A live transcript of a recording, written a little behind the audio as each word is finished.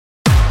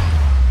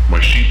My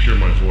sheep hear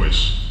my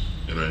voice,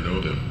 and I know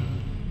them,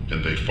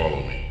 and they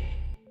follow me.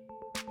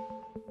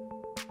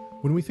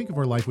 When we think of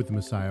our life with the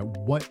Messiah,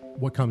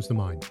 what comes to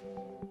mind?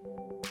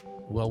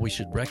 Well, we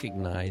should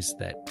recognize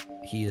that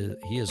he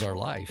is our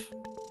life.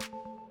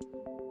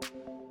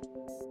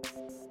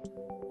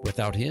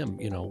 Without him,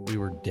 we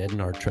were dead in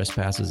our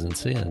trespasses and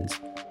sins.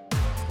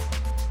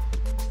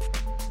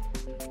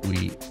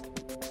 We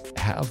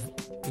have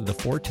the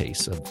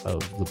foretaste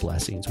of the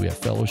blessings. We have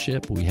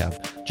fellowship. We have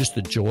just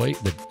the joy,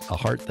 a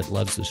heart that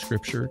loves the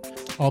scripture.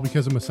 All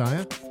because of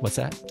Messiah? What's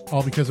that?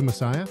 All because of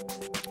Messiah?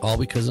 All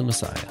because of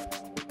Messiah.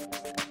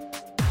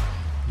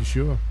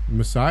 Yeshua,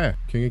 Messiah,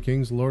 King of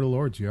Kings, Lord of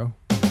Lords, yo.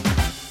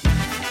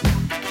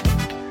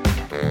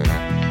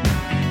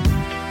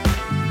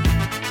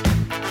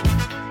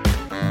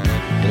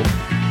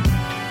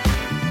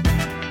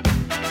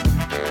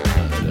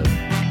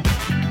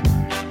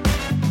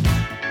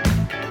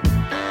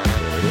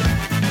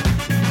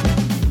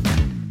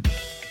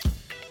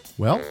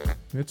 Well,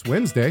 it's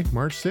Wednesday,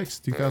 March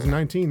 6th,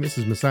 2019. This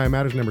is Messiah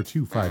Matters number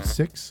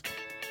 256.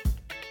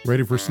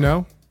 Ready for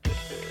snow?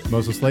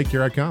 Moses Lake,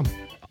 here I come.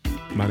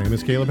 My name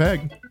is Caleb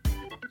Hegg.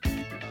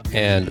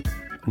 And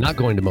not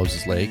going to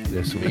Moses Lake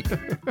this week,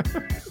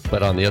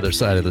 but on the other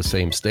side of the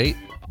same state,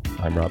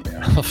 I'm Rob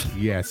Baroff.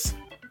 Yes.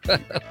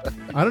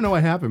 I don't know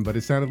what happened, but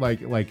it sounded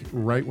like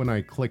right when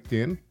I clicked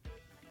in.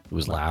 It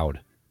was loud.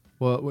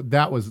 Well,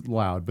 that was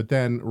loud. But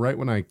then right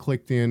when I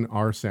clicked in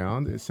our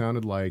sound, it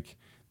sounded like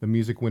the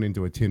music went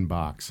into a tin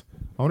box.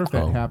 I wonder if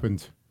that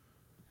happened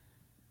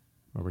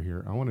over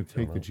here. I want to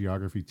take the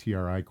Geography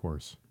TRI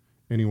course.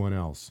 Anyone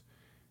else?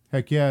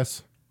 Heck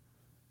yes.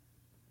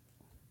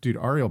 Dude,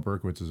 Ariel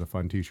Berkowitz is a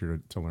fun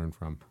teacher to learn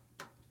from.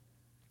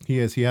 He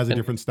is. He has a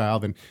different style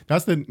than...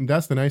 That's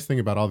the nice thing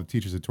about all the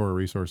teachers at Torah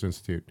Resource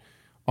Institute.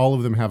 All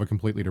of them have a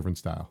completely different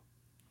style.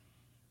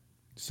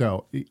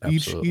 So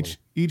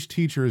each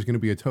teacher is going to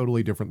be a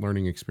totally different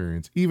learning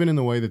experience, even in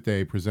the way that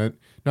they present,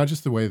 not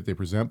just the way that they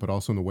present, but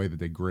also in the way that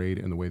they grade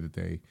and the way that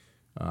they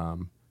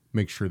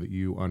make sure that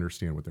you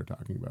understand what they're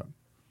talking about.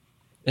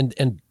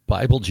 And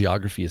Bible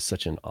geography is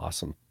such an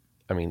awesome,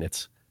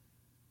 it's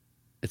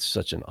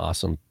such an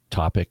awesome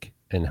topic,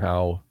 and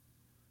how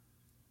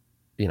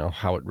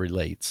it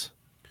relates,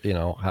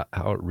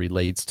 how it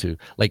relates to,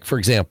 like, for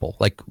example,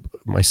 like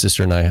my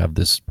sister and I have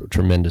this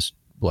tremendous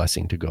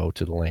blessing to go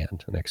to the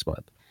land next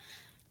month.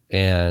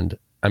 And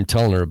I'm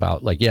telling her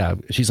about,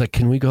 she's like,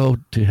 can we go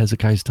to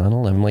Hezekiah's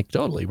Tunnel? And I'm like,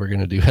 totally, we're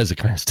going to do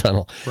Hezekiah's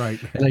Tunnel. Right.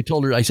 And I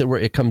told her, I said,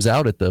 it comes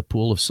out at the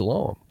Pool of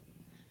Siloam.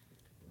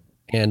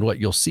 And what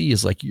you'll see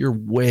is like, you're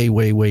way,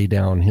 way, way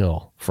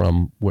downhill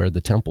from where the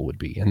temple would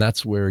be. And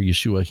that's where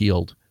Yeshua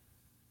healed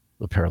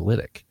the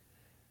paralytic.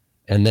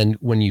 And then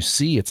when you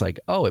see, it's like,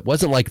 oh, it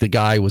wasn't like the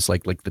guy was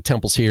like the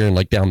temple's here and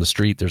like down the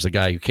street, there's a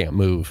guy who can't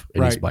move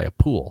and he's by a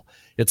pool.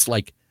 It's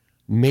like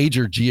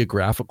major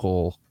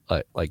geographical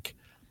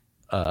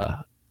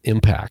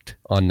impact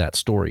on that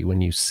story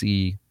when you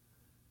see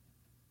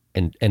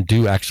and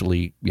do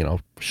actually,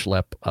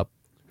 schlep up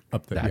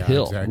that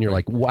hill. Exactly. And you're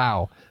like,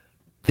 wow,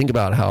 think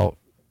about how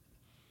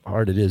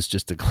hard it is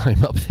just to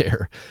climb up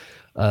there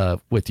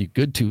with you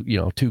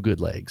two good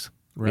legs,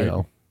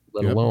 let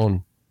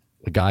alone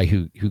a guy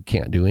who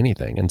can't do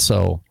anything. And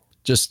so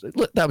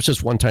that was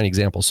just one tiny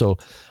example. So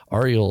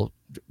Ariel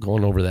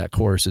going over that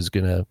course is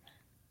going to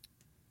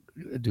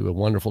do a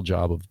wonderful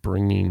job of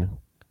bringing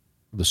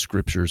the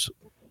scriptures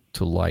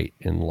to light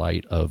in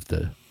light of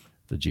the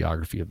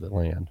geography of the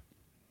land.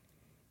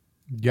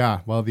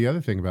 Yeah. Well, the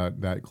other thing about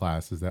that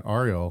class is that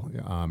Ariel,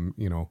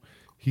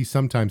 he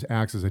sometimes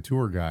acts as a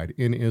tour guide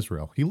in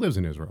Israel. He lives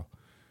in Israel.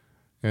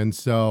 And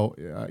so,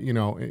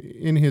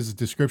 in his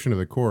description of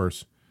the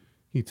course,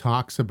 he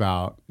talks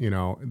about,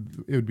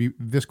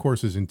 this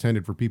course is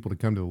intended for people to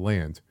come to the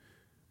land.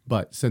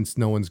 But since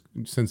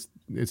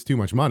it's too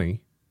much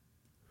money,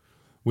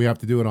 we have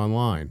to do it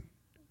online,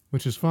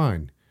 which is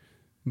fine.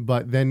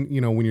 But then,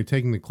 when you're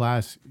taking the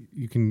class,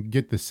 you can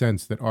get the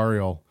sense that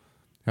Ariel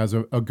has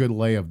a good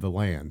lay of the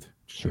land.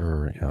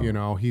 Sure.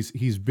 Yeah.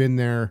 He's been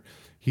there.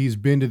 He's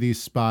been to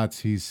these spots.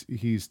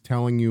 He's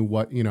telling you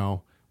what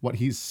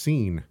he's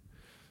seen.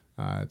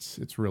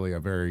 It's really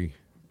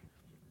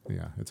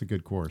it's a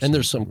good course. And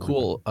there's some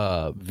cool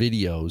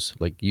videos,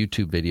 like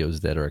YouTube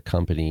videos that are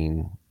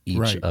accompanying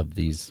each of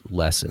these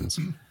lessons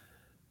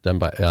done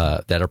by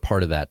that are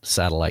part of that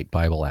Satellite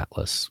Bible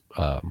Atlas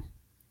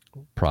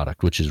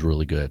product, which is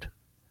really good.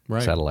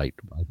 Right. Satellite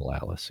Bible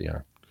Atlas. Yeah.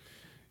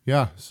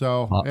 Yeah.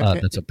 So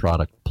that's a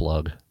product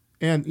plug.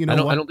 And I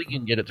don't think you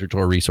can get it through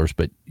Torah Resource,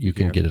 but you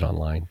can get it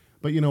online.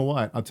 But you know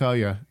what? I'll tell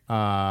you,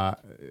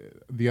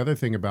 the other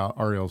thing about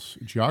Ariel's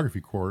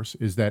geography course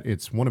is that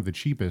it's one of the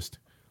cheapest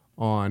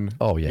in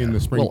the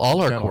spring. Well,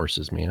 all our channel.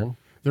 courses, man.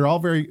 They're all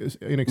very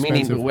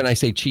inexpensive. Meaning, when I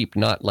say cheap,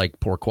 not like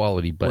poor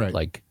quality, but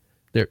like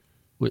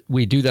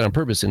we do that on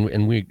purpose. And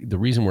the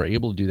reason we're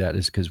able to do that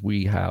is because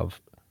we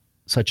have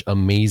such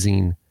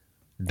amazing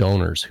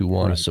donors who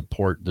want to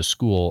support the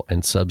school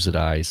and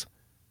subsidize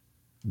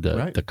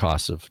the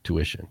cost of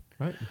tuition.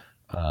 Right.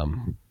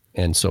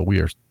 And so we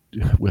are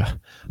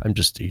I'm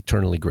just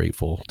eternally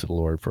grateful to the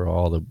Lord for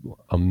all the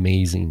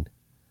amazing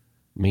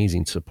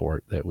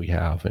support that we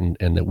have, and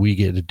that we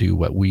get to do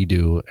what we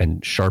do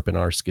and sharpen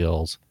our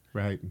skills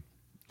right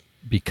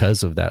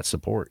because of that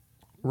support.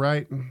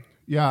 Right.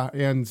 Yeah.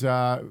 And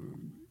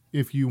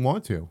if you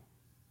want to,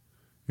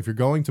 if you're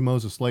going to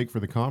Moses Lake for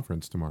the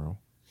conference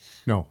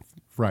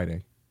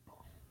Friday,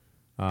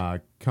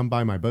 come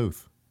by my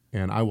booth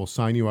and I will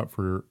sign you up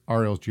for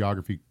RL's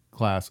geography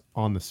class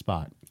on the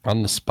spot.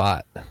 On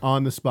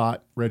the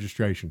spot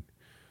registration.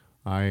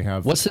 I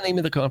have. What's the name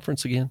of the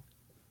conference again?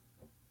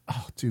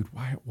 Oh, dude,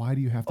 why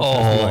do you have to?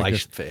 Oh, I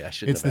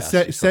should. It's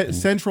the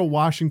Central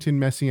Washington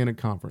Messianic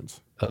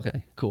Conference.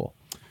 Okay, cool.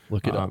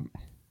 Look it up.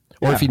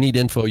 Or if you need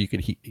info, you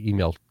could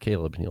email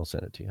Caleb and he'll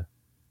send it to you.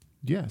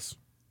 Yes,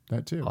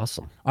 that too.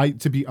 Awesome.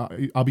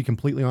 I'll be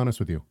completely honest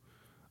with you.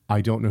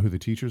 I don't know who the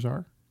teachers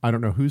are. I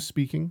don't know who's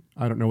speaking.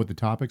 I don't know what the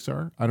topics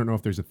are. I don't know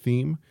if there's a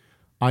theme.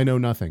 I know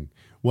nothing.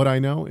 What I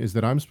know is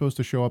that I'm supposed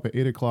to show up at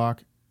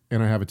 8:00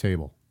 and I have a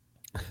table.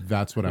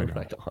 That's what I know.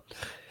 Right on.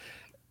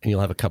 And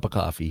you'll have a cup of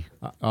coffee.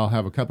 I'll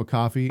have a cup of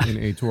coffee in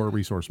a Torah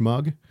Resource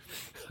mug,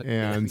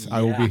 and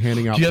I will be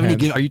handing out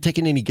pens. Are you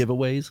taking any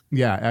giveaways?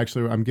 Yeah,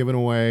 actually, I'm giving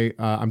away.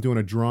 I'm doing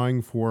a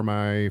drawing for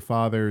my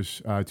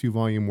father's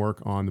 2-volume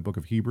work on the Book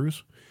of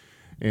Hebrews,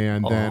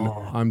 and then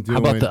I'm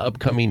doing. How about the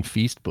upcoming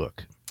feast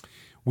book?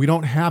 We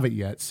don't have it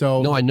yet,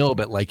 so no, I know,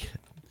 but like,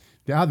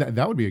 yeah,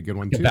 that would be a good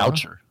one too. A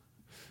voucher.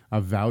 Huh?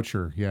 A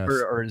voucher, yes.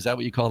 Or is that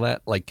what you call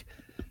that? Like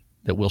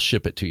that we'll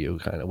ship it to you,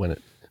 kind of when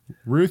it.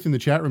 Ruth in the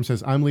chat room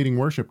says, "I'm leading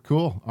worship."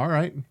 Cool. All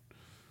right.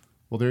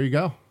 Well, there you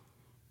go.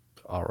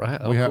 All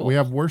right. Cool. We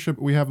have worship.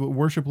 We have a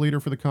worship leader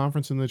for the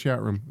conference in the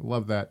chat room.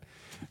 Love that.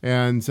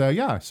 And so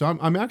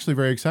I'm actually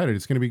very excited.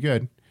 It's going to be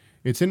good.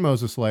 It's in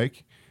Moses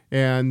Lake,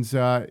 and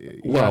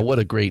wow, what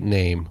a great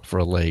name for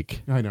a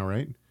lake. I know,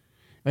 right?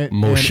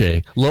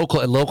 Moshe.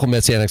 Local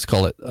Messianics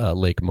call it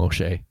Lake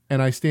Moshe. And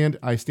I stand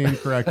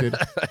corrected.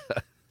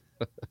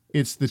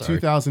 It's the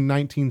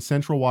 2019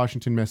 Central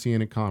Washington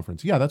Messianic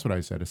Conference. Yeah, that's what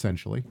I said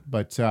essentially.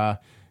 But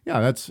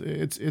it's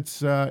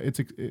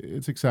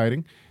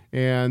exciting,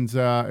 and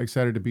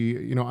excited to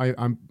be.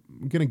 I'm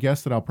gonna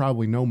guess that I'll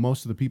probably know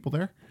most of the people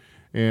there,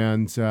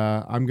 and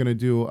I'm gonna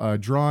do a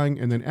drawing.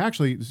 And then,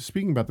 actually,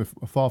 speaking about the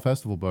Fall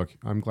Festival book,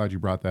 I'm glad you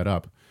brought that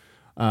up.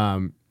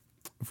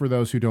 For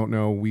those who don't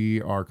know,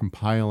 we are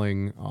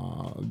compiling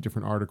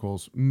different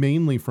articles,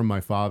 mainly from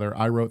my father.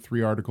 I wrote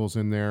 3 articles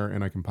in there,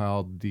 and I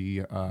compiled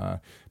the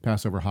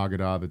Passover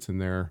Haggadah that's in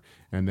there.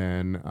 And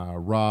then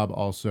Rob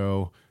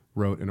also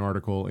wrote an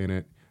article in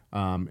it,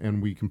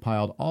 and we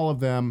compiled all of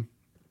them.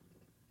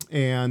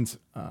 And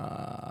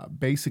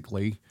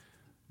basically,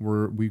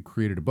 we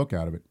created a book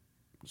out of it.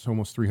 It's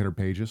almost 300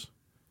 pages.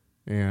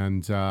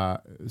 And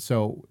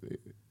so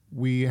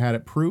we had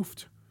it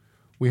proofed,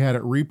 we had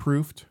it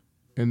reproofed,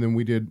 and then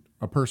we did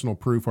a personal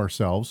proof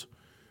ourselves.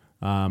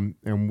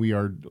 And we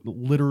are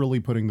literally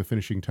putting the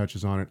finishing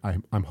touches on it.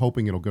 I'm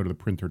hoping it'll go to the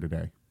printer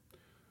today.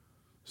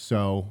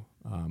 So,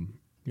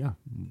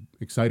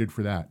 excited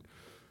for that.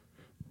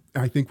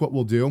 I think what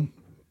we'll do,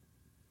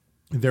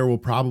 there will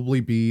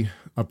probably be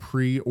a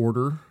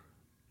pre-order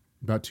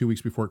about 2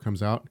 weeks before it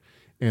comes out.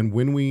 And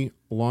when we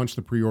launch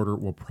the pre-order,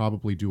 we'll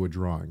probably do a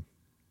drawing.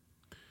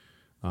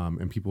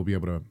 And people will be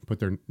able to put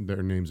their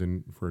names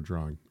in for a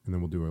drawing. And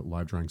then we'll do a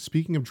live drawing.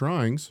 Speaking of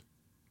drawings,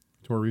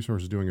 Torah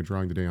Resource is doing a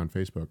drawing today on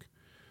Facebook.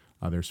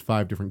 There's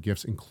 5 different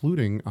gifts,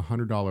 including a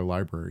 $100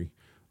 library,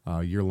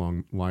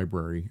 year-long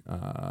library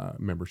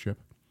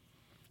membership.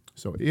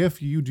 So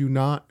if you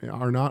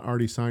are not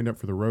already signed up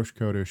for the Rosh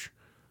Kodesh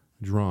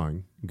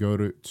drawing, go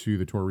to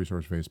the Torah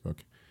Resource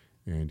Facebook,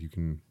 and you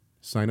can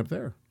sign up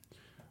there.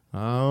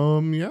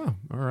 All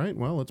right.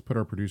 Well, let's put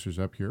our producers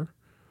up here.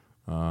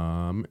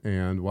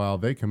 And while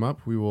they come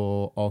up, we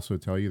will also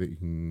tell you that you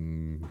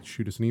can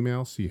shoot us an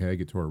email,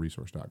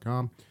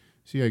 chag@torahresource.com.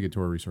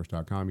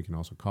 chag@torahresource.com. You can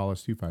also call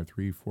us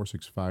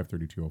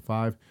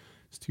 253-465-3205.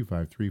 It's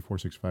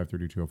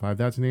 253-465-3205.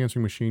 That's an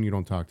answering machine. You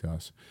don't talk to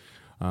us.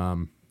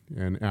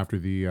 And after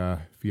the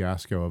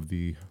fiasco of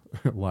the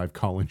live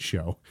call-in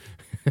show,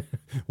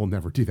 we'll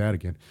never do that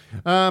again.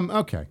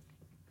 Okay.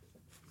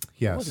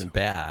 Yes. It wasn't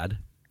bad.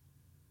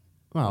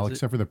 Well,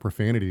 except for the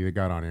profanity that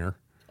got on air.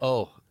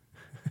 Oh.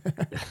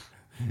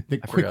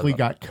 That quickly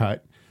got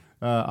cut.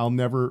 I'll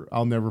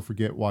never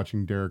forget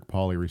watching Derek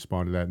Pauly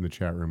respond to that in the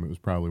chat room. It was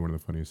probably one of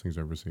the funniest things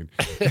I've ever seen.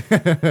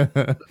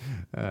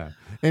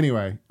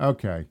 Anyway,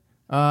 okay.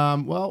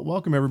 Well,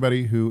 welcome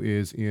everybody who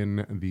is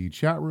in the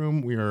chat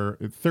room. We are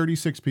at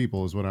 36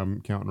 people is what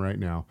I'm counting right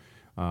now.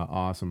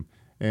 Awesome.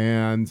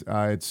 And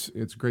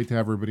it's great to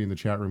have everybody in the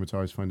chat room. It's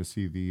always fun to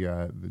see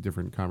the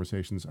different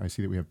conversations. I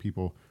see that we have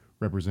people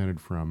represented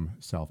from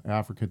South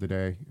Africa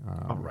today.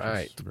 All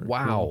right.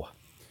 Wow. Cool.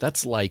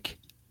 That's like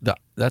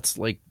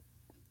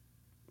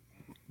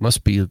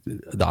must be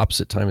the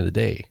opposite time of the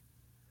day,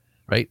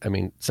 right? I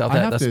mean,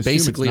 that's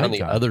basically on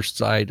the other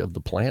side of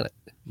the planet.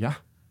 Yeah.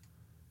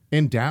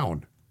 And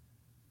down.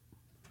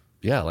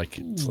 Yeah, like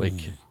it's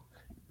like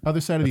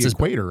Other side of the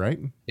equator, right?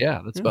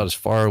 Yeah, that's about as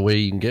far away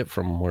you can get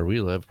from where we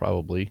live,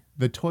 probably.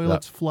 The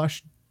toilets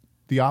flush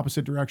the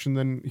opposite direction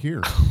than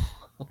here.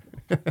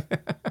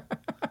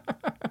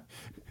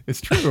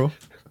 It's true.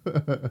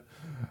 Okay.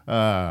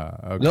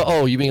 No,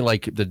 oh, you mean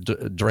like the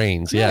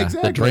drains? Yeah,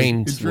 exactly. The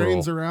drains. It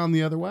drains around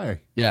the other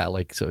way. Yeah,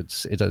 like so.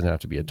 It doesn't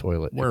have to be a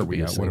toilet. Where are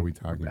we at? What are we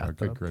talking about?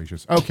 Good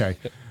gracious. Okay.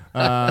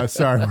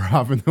 Sorry, we're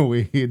off in the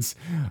weeds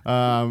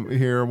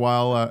here.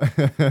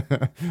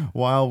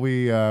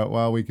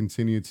 While we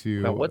continue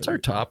to. Now, what's our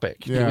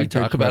topic? Yeah, Did we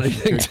talk about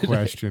anything Good today?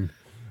 question.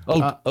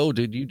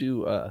 Did you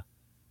do?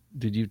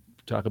 Did you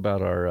talk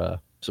about our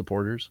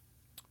supporters?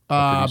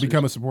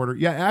 Become a supporter.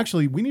 Yeah,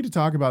 actually, we need to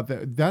talk about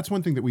that. That's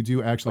one thing that we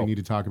do actually need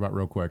to talk about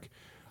real quick.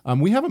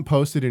 We haven't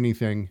posted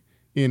anything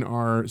in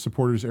our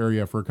supporters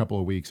area for a couple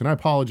of weeks, and I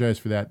apologize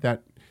for that.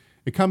 That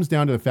it comes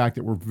down to the fact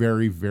that we're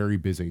very, very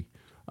busy,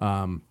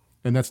 and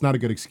that's not a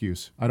good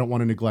excuse. I don't want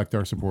to neglect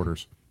our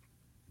supporters.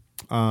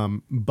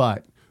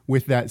 But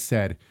with that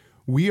said,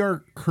 we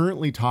are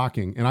currently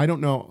talking, and I don't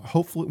know.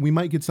 Hopefully, we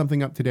might get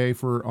something up today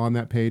on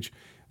that page,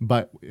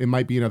 but it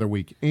might be another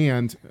week.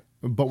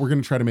 But we're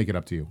going to try to make it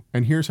up to you.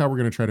 And here's how we're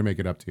going to try to make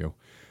it up to you.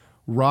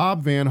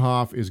 Rob Van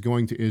Hoff is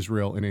going to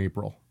Israel in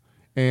April,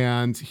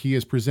 and he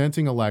is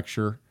presenting a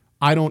lecture.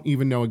 I don't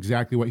even know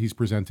exactly what he's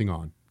presenting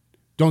on.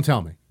 Don't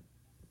tell me,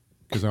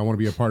 because I want to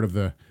be a part of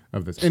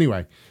this.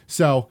 Anyway,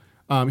 so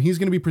he's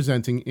going to be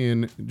presenting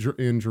in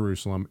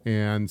Jerusalem,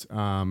 and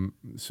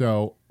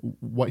so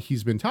what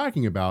he's been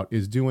talking about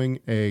is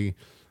doing a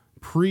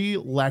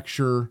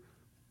pre-lecture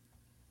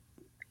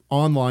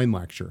online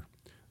lecture.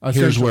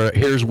 Here's where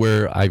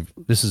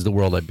this is the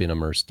world I've been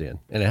immersed in,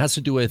 and it has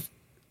to do with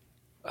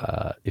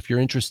if you're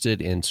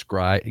interested in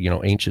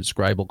ancient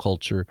scribal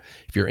culture,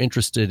 if you're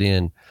interested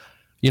in,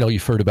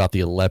 you've heard about the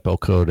Aleppo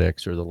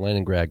Codex or the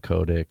Leningrad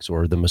Codex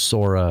or the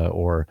Masorah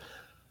or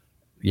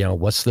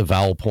what's the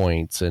vowel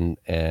points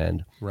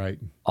and right,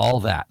 all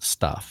that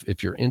stuff.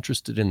 If you're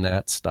interested in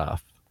that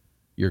stuff,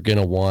 you're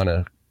gonna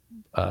want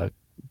to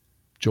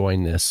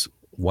join this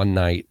one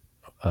night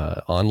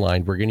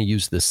online. We're gonna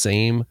use the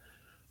same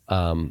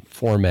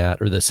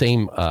format or the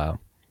same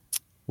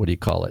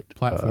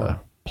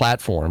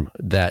platform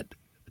that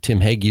Tim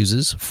Hague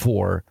uses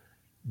for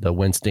the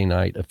Wednesday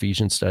night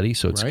Ephesians study.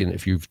 So it's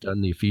if you've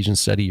done the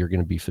Ephesians study, you're going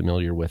to be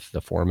familiar with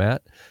the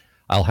format.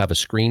 I'll have a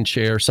screen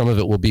share. Some of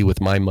it will be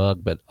with my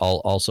mug, but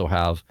I'll also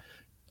have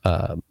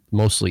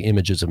mostly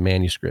images of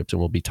manuscripts, and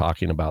we'll be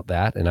talking about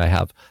that. And I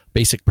have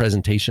basic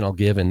presentation I'll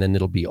give, and then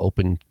it'll be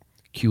open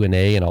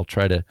Q&A, and I'll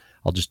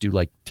just do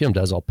like Tim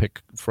does. I'll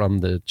pick from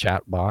the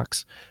chat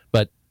box,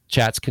 but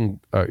chats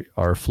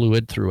are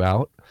fluid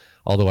throughout,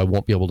 although I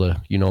won't be able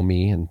to,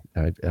 me, and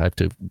I have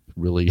to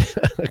really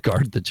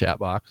guard the chat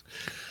box.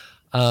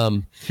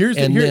 Here's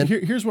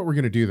what we're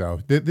going to do, though.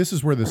 This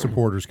is where the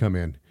supporters come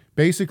in.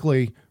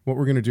 Basically, what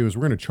we're going to do is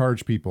we're going to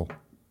charge people.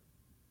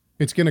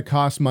 It's going to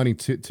cost money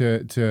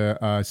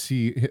to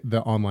see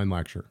the online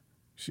lecture.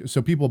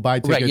 So people buy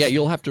tickets. Right, yeah,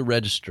 you'll have to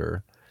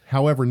register.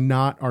 However,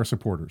 not our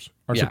supporters.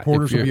 Our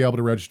supporters will be able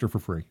to register for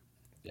free.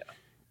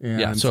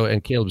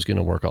 And Caleb's going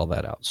to work all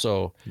that out.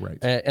 So, right.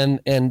 And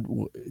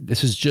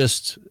this is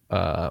just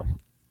a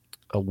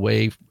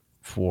way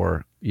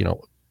for,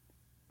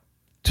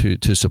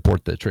 to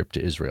support the trip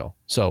to Israel.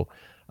 So,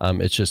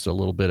 it's just a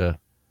little bit of,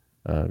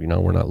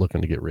 we're not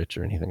looking to get rich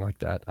or anything like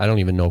that. I don't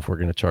even know if we're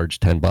going to charge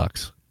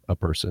 $10 a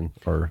person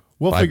or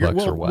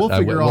 $5 or what. We'll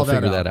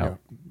figure that out.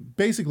 Yeah.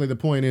 Basically, the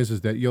point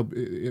is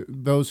that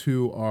those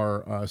who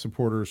are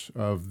supporters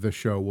of the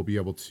show will be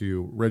able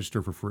to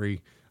register for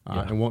free.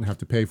 And won't have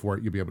to pay for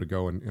it. You'll be able to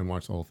go and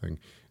watch the whole thing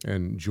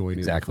and join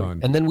in the fun.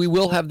 And then we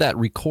will have that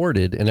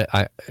recorded. And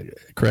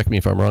correct me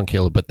if I'm wrong,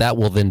 Caleb, but that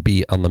will then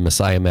be on the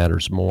Messiah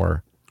Matters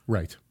More.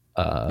 Right.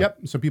 Yep.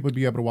 So people would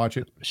be able to watch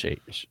it.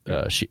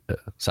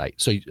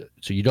 Site. So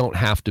you don't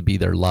have to be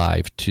there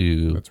live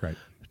to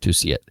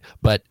see it.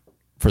 But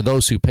for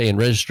those who pay and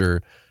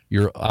register,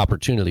 your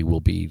opportunity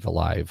will be the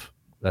live.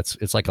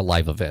 It's like a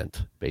live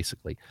event,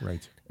 basically.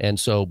 Right. And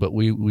so, but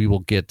we will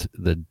get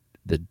the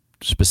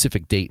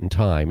specific date and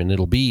time, and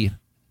it'll be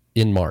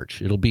in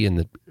March. It'll be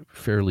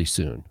fairly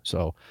soon.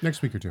 So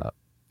next week or two.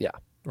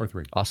 Or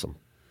 3. Awesome.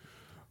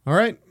 All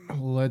right,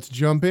 let's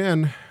jump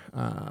in.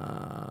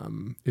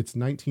 It's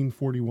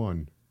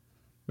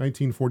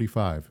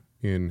 1945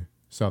 in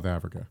South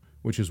Africa,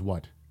 which is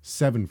what?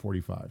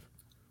 7:45,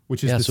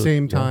 which is the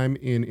same time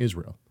in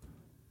Israel.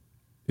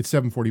 It's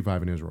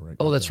 7:45 in Israel right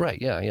now. Oh, that's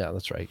right. Yeah,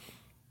 that's right.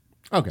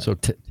 Okay. So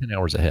 10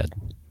 hours ahead.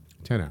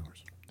 10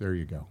 hours. There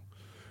you go.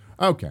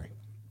 Okay.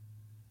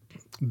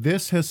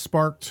 This has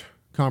sparked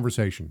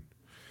conversation.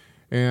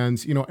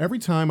 And, every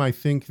time I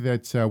think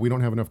that we don't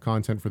have enough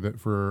content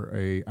for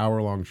a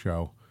hour-long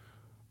show,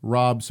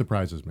 Rob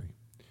surprises me.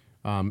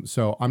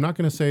 So I'm not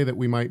going to say that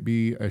we might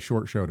be a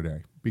short show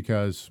today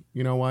because,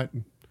 you know what?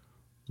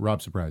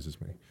 Rob surprises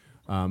me.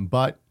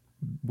 But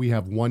we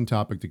have one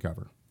topic to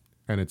cover,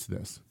 and it's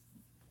this.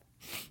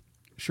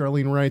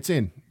 Charlene writes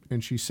in,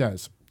 and she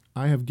says,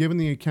 I have given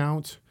the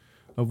account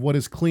of what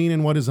is clean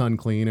and what is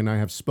unclean, and I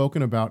have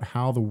spoken about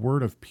how the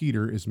word of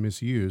Peter is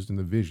misused in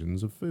the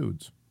visions of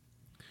foods.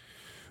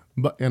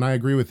 And I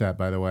agree with that,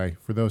 by the way.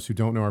 For those who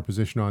don't know our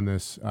position on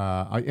this,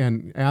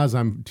 and as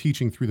I'm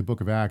teaching through the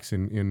Book of Acts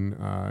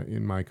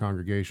in my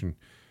congregation,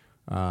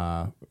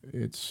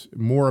 it's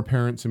more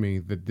apparent to me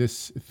that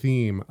this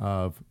theme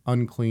of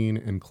unclean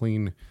and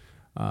clean,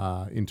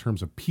 in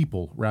terms of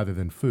people rather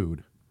than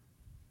food,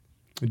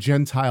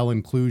 Gentile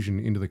inclusion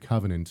into the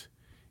covenant,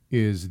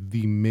 is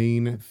the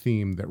main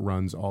theme that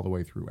runs all the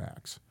way through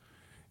Acts,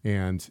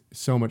 and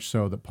so much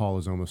so that Paul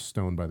is almost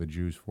stoned by the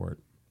Jews for it.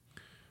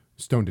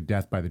 Stoned to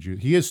death by the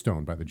Jews. He is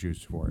stoned by the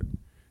Jews for it.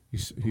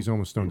 He's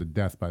almost stoned to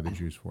death by the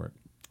Jews for it.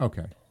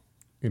 Okay.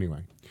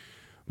 Anyway.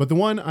 But the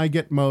one I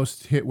get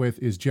most hit with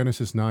is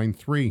Genesis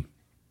 9:3.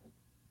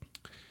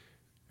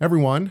 Every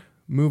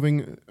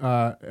moving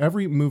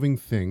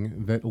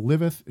thing that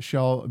liveth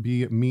shall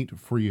be meat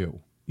for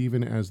you,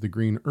 even as the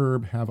green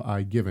herb have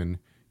I given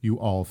you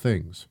all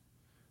things.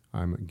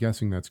 I'm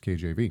guessing that's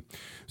KJV.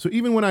 So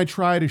even when I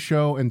try to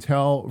show and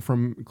tell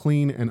from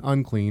clean and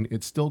unclean,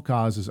 it still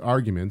causes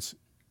arguments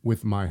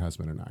with my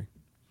husband and I.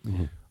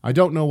 Mm-hmm. I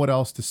don't know what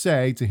else to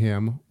say to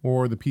him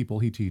or the people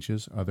he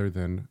teaches other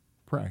than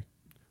pray.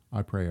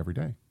 I pray every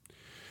day.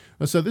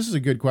 So this is a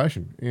good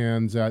question,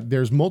 and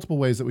there's multiple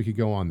ways that we could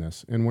go on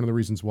this. And one of the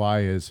reasons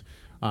why is,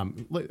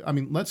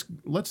 let's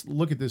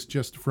look at this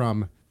just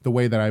from the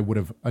way that I would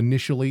have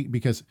initially,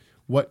 because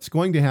what's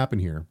going to happen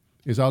here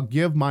is I'll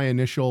give my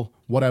initial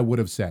what I would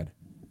have said,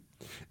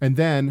 and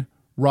then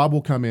Rob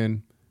will come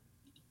in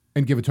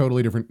and give a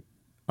totally different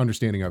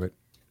understanding of it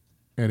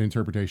and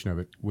interpretation of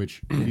it,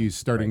 which he's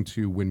starting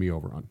to win me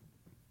over on.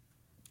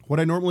 What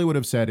I normally would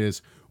have said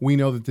is, we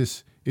know that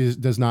this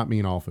does not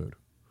mean all food.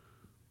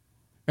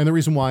 And the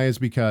reason why is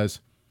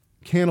because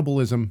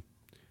cannibalism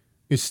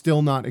is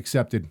still not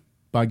accepted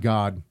by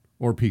God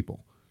or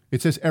people.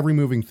 It says every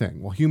moving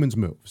thing. Well, humans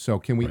move. So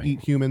can we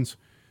eat humans?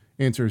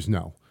 Answer is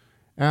no.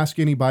 Ask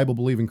any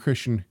Bible-believing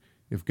Christian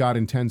if God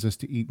intends us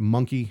to eat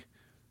monkey.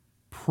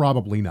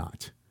 Probably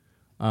not.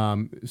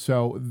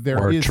 So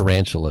there is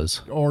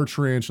tarantulas, or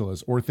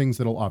things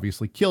that'll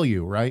obviously kill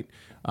you, right?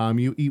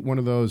 You eat one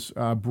of those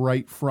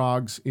bright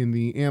frogs in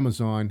the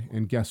Amazon,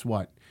 and guess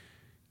what?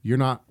 You're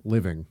not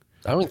living.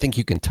 I don't think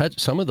you can touch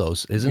some of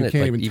those, isn't it? You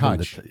can't even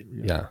touch.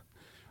 Yeah.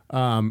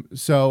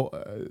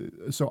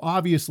 So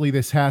obviously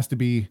this has to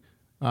be.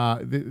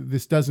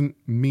 This doesn't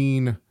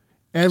mean.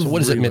 So what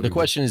does it mean? The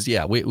question is,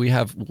 we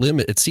have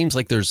limit. It seems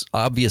like there's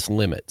obvious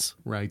limits,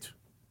 right,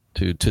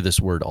 to this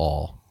word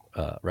all,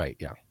 right?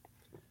 Yeah.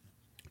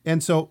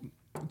 And so,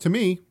 to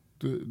me,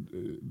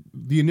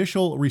 the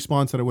initial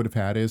response that I would have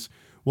had is,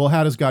 well,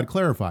 how does God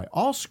clarify?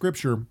 All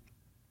Scripture,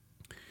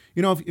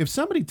 if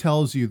somebody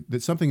tells you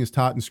that something is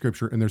taught in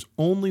Scripture and there's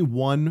only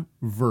one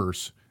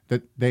verse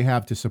that they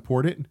have to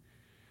support it,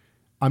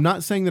 I'm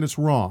not saying that it's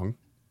wrong,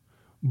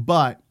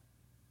 but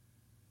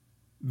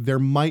there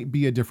might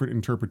be a different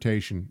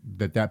interpretation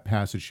that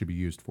passage should be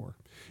used for.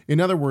 In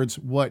other words,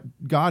 what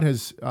God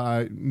has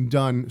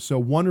done so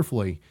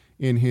wonderfully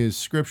in his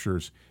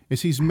scriptures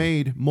is he's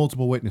made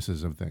multiple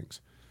witnesses of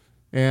things.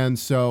 And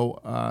so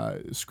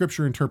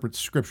Scripture interprets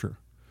Scripture.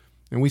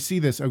 And we see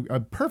this, a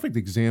perfect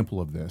example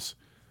of this.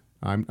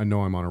 I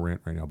know I'm on a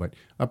rant right now, but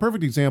a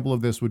perfect example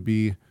of this would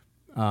be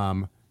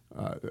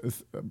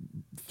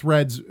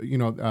threads,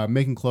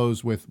 making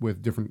clothes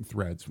with different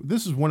threads.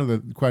 This is one of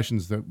the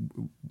questions that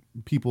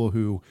people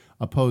who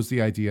oppose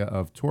the idea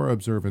of Torah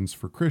observance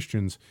for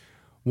Christians,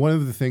 one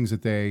of the things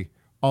that they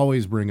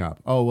always bring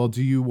up,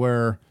 do you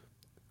wear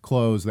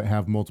clothes that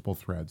have multiple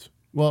threads?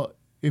 Well,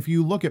 if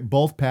you look at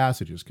both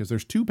passages, because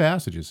there's two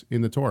passages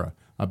in the Torah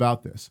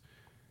about this,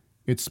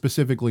 it's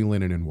specifically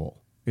linen and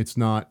wool. It's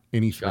not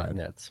any thread.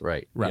 Nets,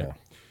 right. Right.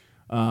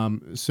 Yeah.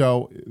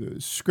 So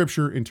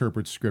Scripture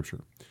interprets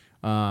Scripture.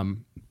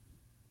 And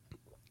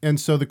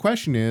so the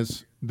question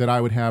is that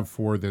I would have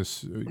for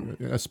this,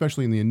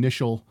 especially in the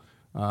initial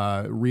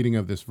reading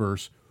of this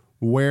verse,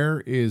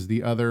 where is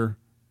the other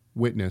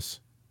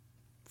witness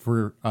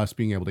for us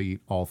being able to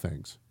eat all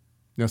things?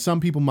 Now, some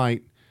people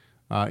might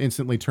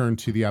instantly turn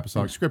to the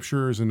apostolic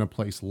scriptures in a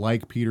place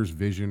like Peter's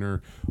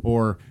vision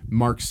or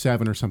Mark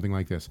 7 or something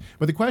like this.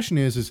 But the question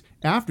is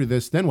after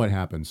this, then what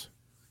happens?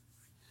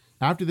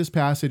 After this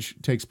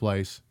passage takes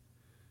place,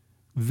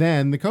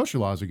 then the kosher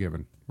laws are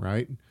given,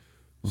 right?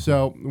 Mm-hmm.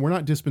 So we're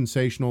not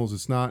dispensationals.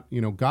 It's not,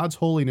 God's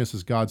holiness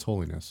is God's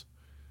holiness.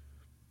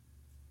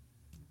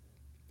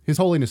 His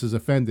holiness is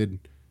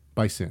offended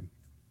by sin.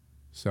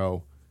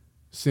 So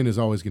sin is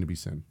always going to be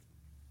sin.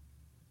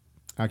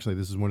 Actually,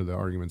 this is one of the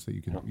arguments that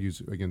you can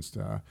use against,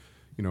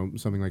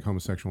 something like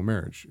homosexual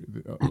marriage.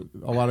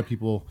 A lot of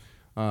people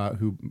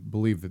who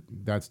believe that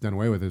that's done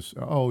away with is,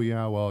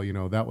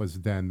 that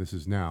was then, this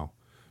is now.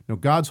 No,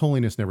 God's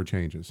holiness never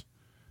changes.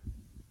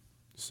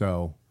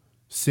 So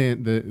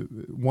sin, the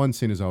one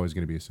sin is always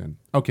going to be a sin.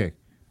 Okay,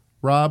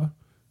 Rob,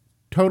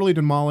 totally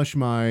demolish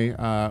my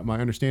my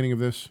understanding of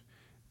this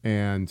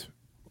and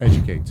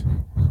educate.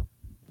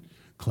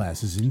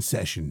 Class is in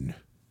session.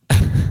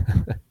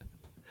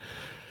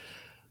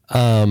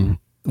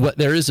 What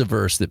there is a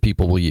verse that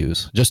people will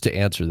use just to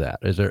answer that.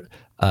 Is there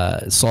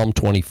Psalm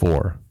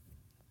 24,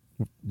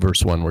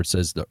 verse 1, where it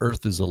says, "The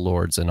earth is the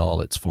Lord's and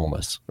all its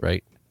fullness,"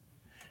 right?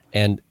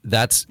 And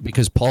that's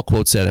because Paul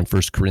quotes that in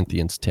 1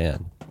 Corinthians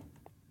 10,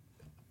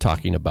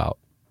 talking about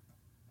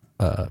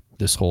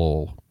this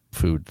whole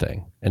food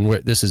thing. And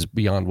this is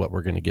beyond what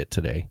we're going to get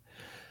today.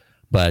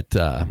 But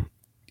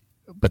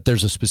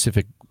there's a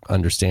specific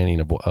understanding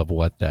of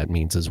what that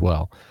means as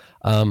well.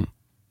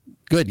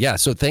 Good. Yeah.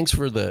 So thanks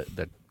for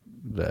the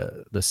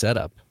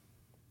setup.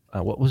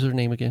 What was her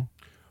name again?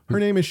 Her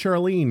name is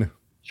Charlene.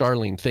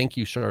 Charlene. Thank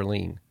you,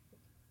 Charlene.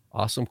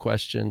 Awesome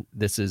question.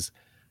 This is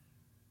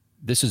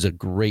a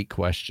great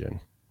question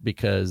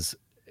because,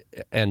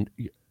 and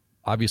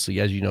obviously,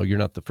 as you know, you're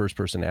not the first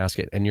person to ask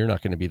it, and you're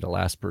not going to be the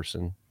last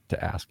person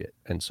to ask it.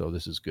 And so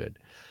this is good.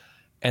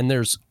 And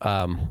there's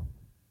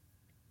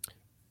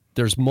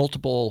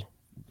multiple,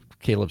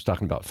 Caleb's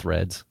talking about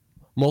threads,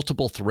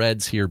 multiple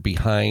threads here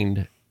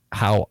behind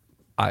how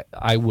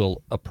I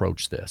will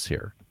approach this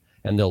here.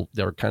 And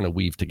they're kind of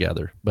weave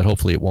together, but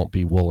hopefully it won't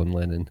be wool and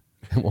linen.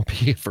 It won't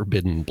be a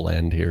forbidden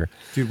blend here.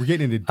 Dude, we're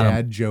getting into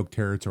dad joke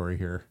territory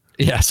here.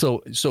 Yeah.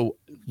 So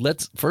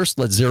let's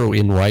zero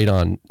in right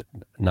on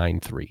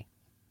 9:3.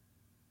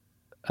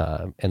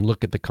 And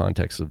look at the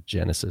context of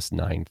Genesis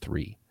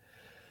 9:3.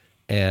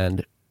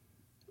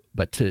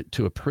 But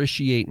to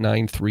appreciate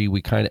 9:3,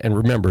 we kind of, and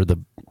remember the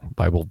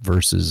Bible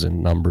verses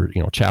and number,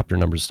 chapter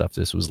numbers stuff,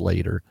 this was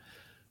later.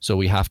 So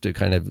we have to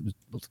kind of,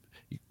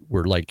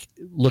 we're like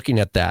looking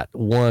at that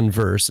one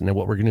verse, and then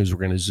what we're going to do is we're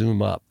going to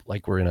zoom up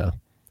like we're in a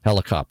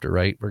helicopter,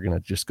 right? We're going to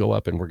just go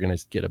up and we're going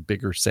to get a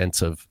bigger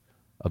sense of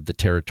the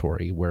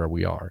territory where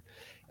we are.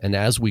 And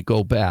as we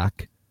go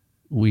back,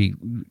 we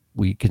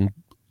can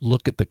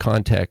look at the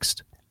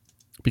context,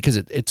 because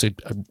it's a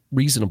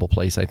reasonable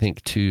place, I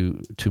think,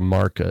 to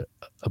mark a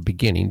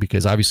beginning,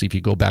 because obviously if you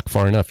go back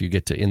far enough, you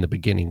get to, in the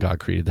beginning, God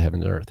created the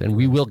heaven and the earth. And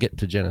we will get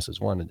to Genesis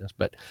 1 in this,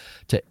 but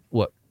to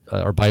what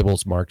our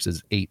Bible's marks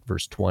as 8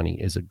 verse 20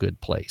 is a good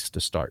place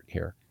to start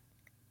here.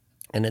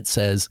 And it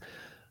says,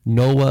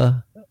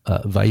 Noah,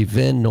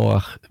 Vayven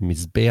Noach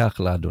Mizbeach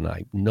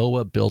LaAdonai.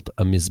 Noah built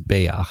a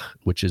Mizbeach,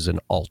 which is an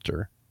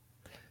altar.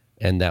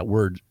 And that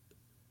word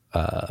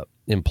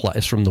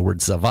implies from the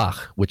word zavach,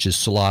 which is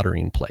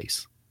slaughtering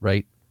place,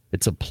 right?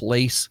 It's a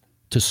place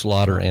to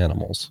slaughter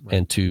animals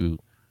and to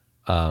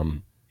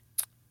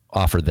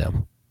offer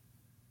them.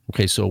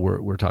 Okay, so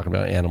we're talking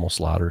about animal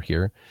slaughter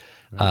here.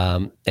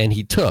 And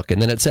he took, and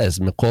then it says,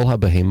 Mikol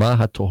ha-behema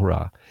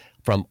ha-tohra,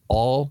 from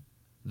all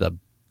the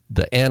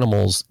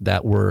animals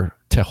that were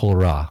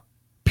tehorah,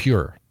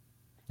 pure.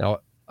 Now,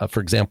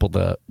 for example,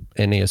 the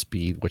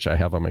NASB, which I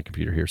have on my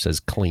computer here, says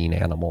clean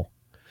animal.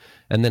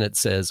 And then it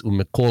says,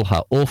 Umikol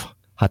ha-of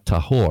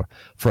ha-tahor,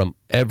 from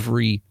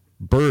every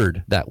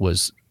bird that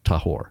was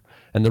tahor.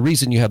 And the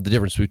reason you have the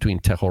difference between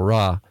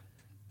tehorah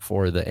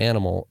for the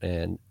animal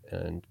and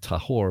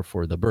tahor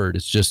for the bird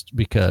is just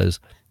because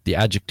the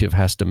adjective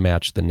has to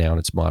match the noun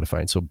it's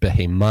modifying. So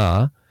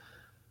behema,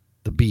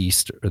 the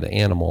beast or the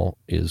animal,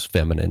 is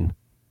feminine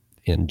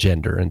in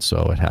gender, and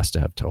so it has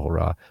to have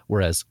tahorah.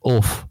 Whereas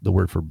of, the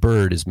word for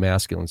bird, is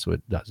masculine, so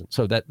it doesn't.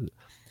 So that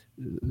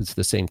it's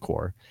the same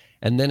core.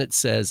 And then it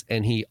says,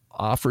 and he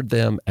offered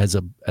them as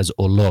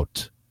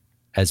olot,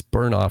 as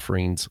burnt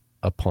offerings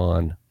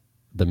upon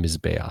the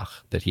Mizbeach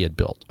that he had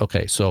built.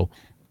 Okay, so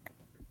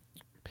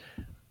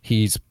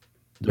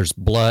there's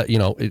blood,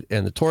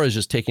 and the Torah is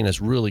just taking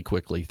us really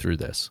quickly through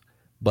this.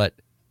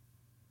 But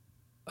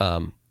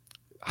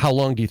how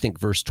long do you think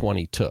verse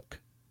 20 took?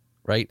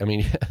 Right? I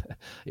mean,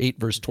 8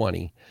 verse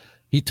 20.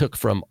 He took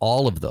from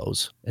all of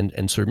those.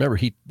 And so remember,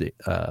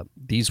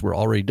 these were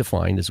already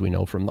defined, as we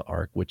know, from the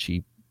ark, which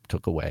he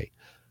took away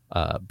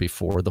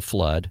before the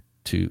flood,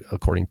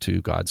 according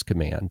to God's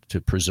command,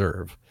 to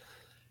preserve.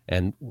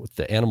 And with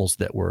the animals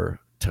that were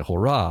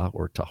tehorah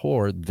or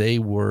tahor, they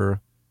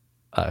were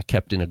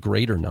kept in a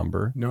greater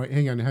number. No,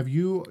 hang on. Have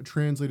you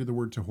translated the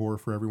word tahor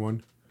for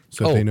everyone?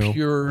 So they know?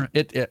 Pure.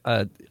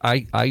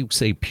 I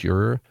say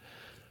pure.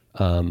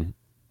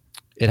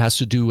 It has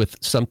to do with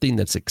something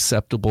that's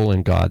acceptable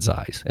in God's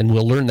eyes, and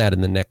we'll learn that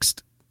in the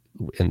next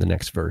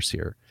verse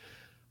here.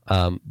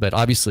 But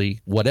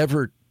obviously,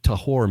 whatever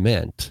tahor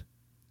meant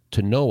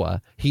to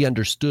Noah, he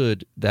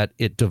understood that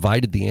it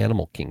divided the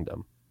animal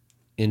kingdom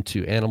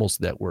into animals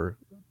that were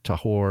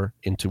tahor,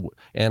 into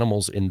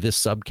animals in this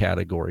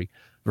subcategory,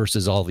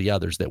 versus all the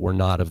others that were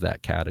not of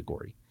that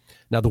category.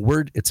 Now, the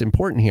word, it's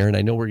important here, and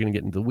I know we're going to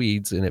get into the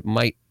weeds, and it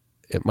might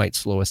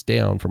slow us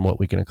down from what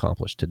we can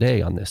accomplish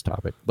today on this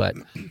topic, but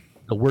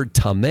the word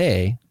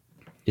tameh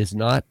is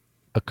not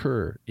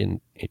occur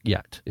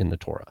yet in the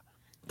Torah.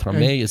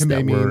 Tameh is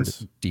that word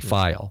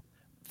defile,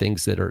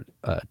 things that are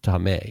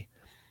tameh.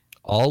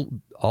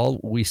 All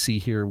we see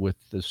here with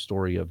the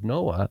story of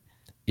Noah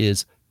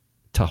is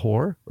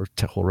tahor or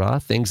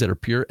tehorah, things that are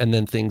pure, and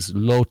then things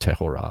lo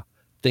tehorah,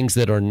 things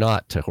that are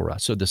not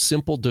tehorah. So the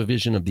simple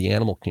division of the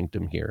animal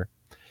kingdom here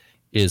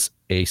is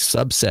a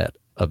subset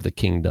of the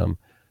kingdom,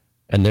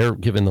 and they're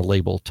given the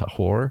label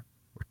tahor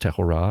or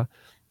tehorah,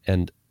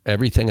 and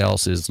Everything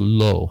else is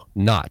lo,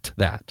 not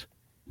that.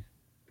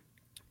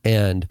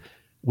 And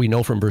we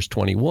know from verse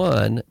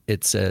 21,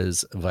 it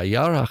says,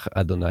 Vayarach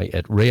Adonai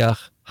et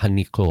reach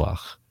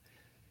hanikoach.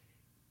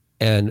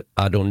 And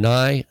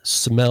Adonai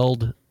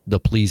smelled the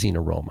pleasing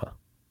aroma,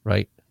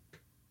 right?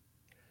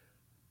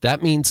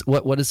 That means,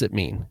 what does it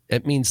mean?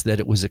 It means that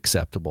it was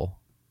acceptable,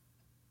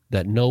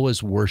 that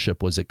Noah's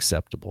worship was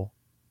acceptable.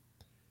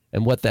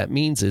 And what that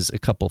means is a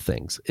couple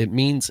things. It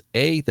means,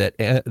 A,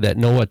 that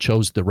Noah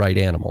chose the right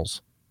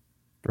animals,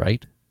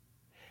 right?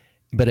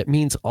 But it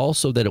means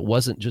also that it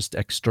wasn't just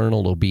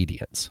external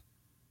obedience.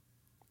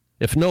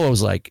 If Noah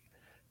was like,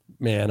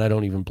 man, I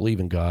don't even believe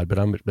in God, but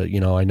I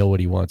know what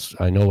he wants.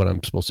 I know what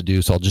I'm supposed to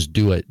do, so I'll just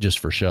do it just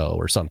for show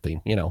or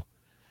something,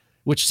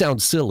 which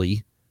sounds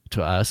silly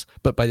to us.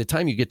 But by the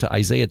time you get to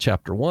Isaiah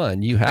chapter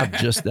 1, you have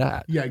just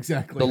that. Yeah,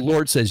 exactly. The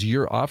Lord says,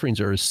 your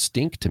offerings are a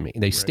stink to me.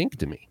 They stink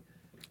to me.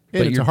 And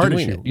but it's a heart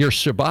issue. Your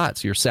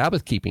Shabbats, your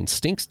Sabbath keeping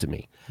stinks to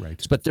me.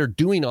 Right. But they're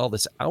doing all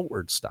this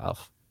outward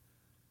stuff.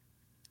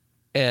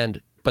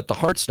 But the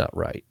heart's not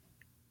right.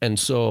 And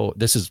so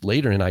this is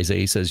later in Isaiah,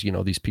 he says,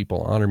 these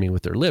people honor me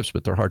with their lips,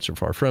 but their hearts are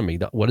far from me.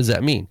 What does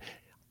that mean?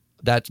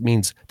 That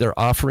means they're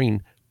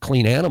offering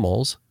clean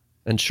animals.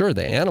 And sure,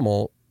 the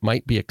animal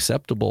might be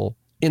acceptable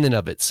in and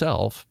of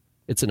itself.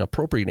 It's an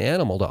appropriate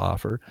animal to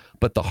offer,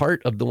 but the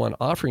heart of the one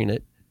offering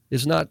it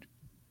is not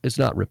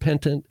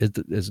repentant. It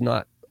is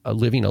not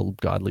living a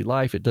godly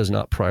life. It does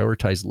not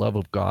prioritize love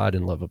of God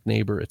and love of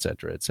neighbor, et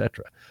cetera, et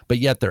cetera. But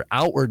yet they're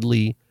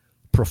outwardly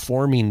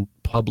performing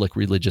public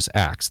religious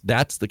acts.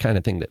 That's the kind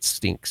of thing that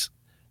stinks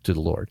to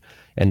the Lord.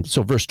 And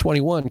so verse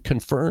 21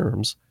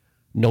 confirms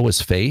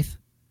Noah's faith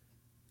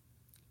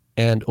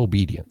and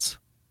obedience.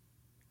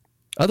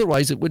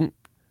 Otherwise, it wouldn't,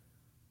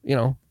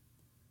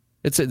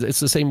 it's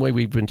the same way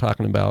we've been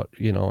talking about,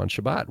 on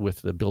Shabbat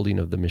with the building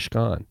of the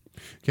Mishkan.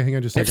 Okay, hang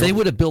on just a second. If they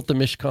would have built the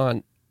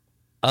Mishkan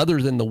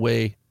other than the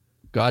way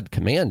God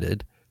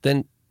commanded,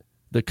 then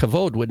the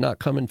kavod would not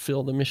come and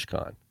fill the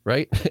Mishkan,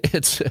 right?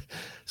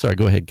 Sorry,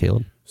 go ahead,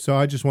 Caleb. So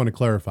I just want to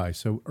clarify.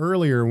 So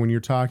earlier when you're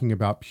talking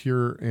about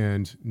pure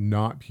and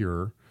not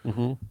pure,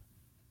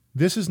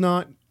 this is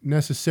not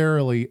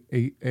necessarily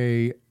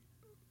a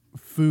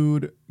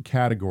food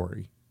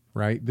category,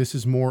 right? This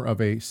is more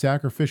of a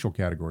sacrificial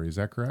category. Is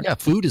that correct? Yeah,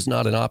 food is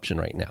not an option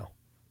right now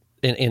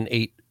in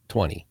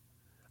 8:20,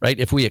 right?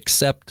 If we're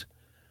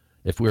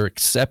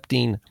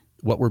accepting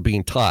what we're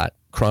being taught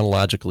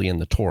chronologically in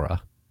the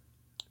Torah,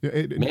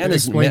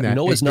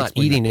 Noah's not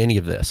eating any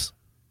of this.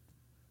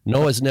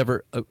 Noah's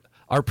never.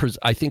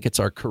 I think it's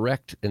our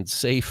correct and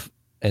safe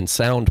and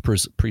sound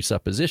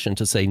presupposition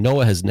to say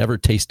Noah has never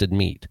tasted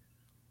meat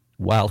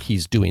while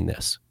he's doing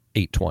this.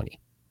 8:20,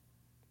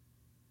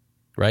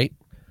 right?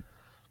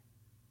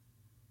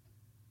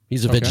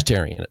 He's a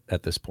vegetarian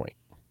at this point.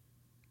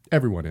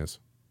 Everyone is.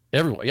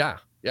 Everyone, yeah.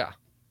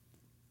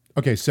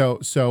 Okay,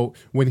 so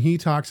when he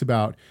talks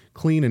about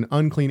clean and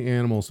unclean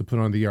animals to put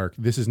on the ark,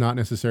 this is not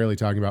necessarily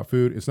talking about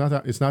food. It's not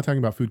talking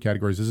about food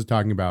categories. This is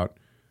talking about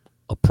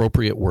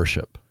appropriate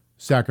worship,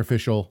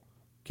 sacrificial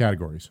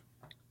categories,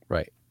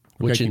 right?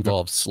 Which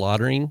involves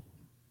slaughtering,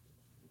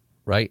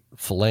 right?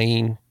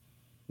 Filleting,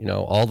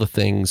 all the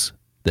things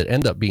that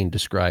end up being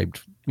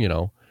described,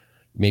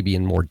 maybe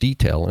in more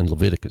detail in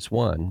Leviticus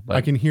 1. But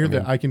I can hear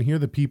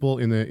the people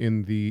in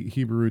the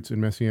Hebrew roots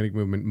and Messianic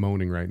movement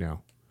moaning right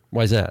now.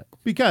 Why is that?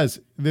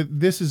 Because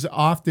this is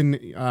often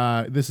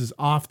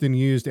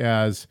used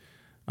as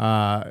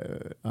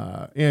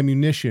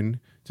ammunition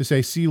to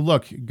say, see,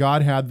 look,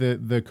 God had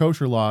the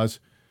kosher laws,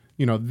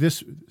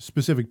 this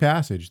specific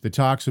passage that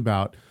talks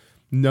about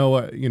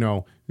Noah,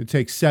 it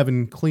takes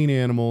 7 clean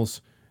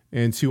animals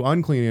and 2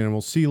 unclean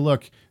animals. See,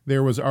 look,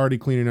 there was already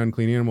clean and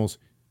unclean animals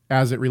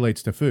as it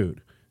relates to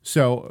food.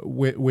 So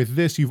with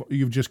this,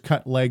 you've just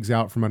cut legs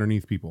out from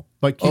underneath people.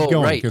 But keep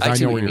going, because I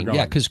know where you're going.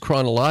 Yeah, because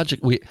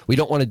chronologically, we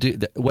don't want to do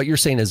that. What you're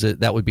saying is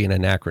that would be an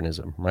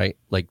anachronism, right?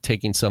 Like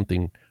taking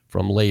something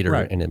from later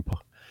and then,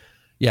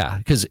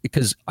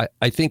 because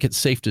I think it's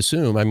safe to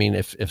assume. I mean,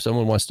 if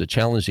someone wants to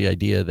challenge the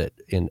idea that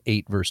in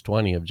 8 verse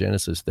 20 of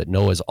Genesis that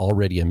Noah is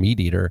already a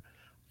meat eater,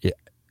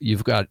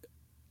 you've got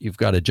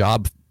a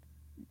job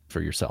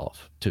for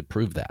yourself to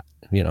prove that.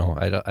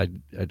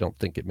 I don't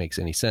think it makes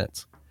any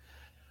sense.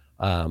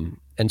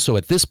 And so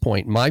at this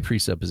point, my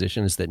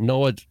presupposition is that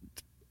Noah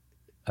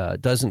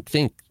doesn't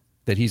think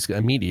that he's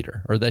a meat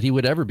eater or that he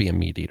would ever be a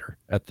meat eater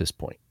at this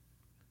point.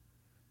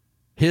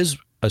 His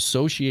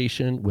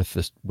association with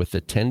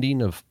the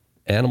tending of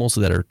animals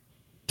that are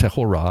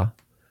tahorah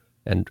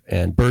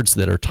and birds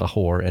that are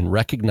tahor and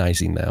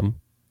recognizing them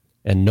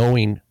and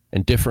knowing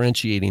and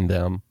differentiating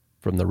them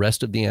from the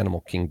rest of the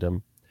animal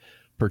kingdom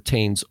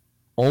pertains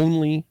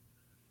only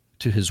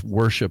to his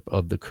worship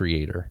of the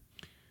Creator,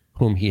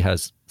 whom he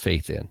has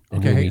faith in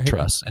and whom he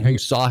trusts, and who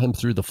saw him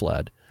through the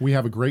flood. We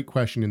have a great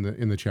question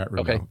in the chat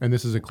room now, and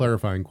this is a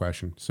clarifying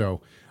question.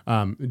 So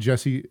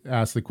Jesse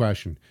asked the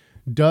question,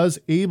 does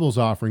Abel's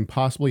offering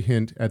possibly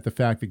hint at the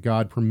fact that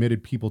God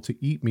permitted people to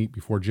eat meat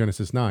before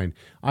Genesis 9?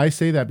 I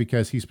say that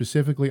because he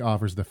specifically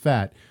offers the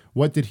fat.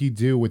 What did he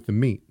do with the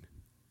meat?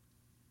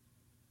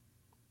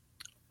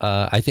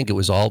 I think it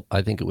was all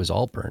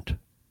burnt.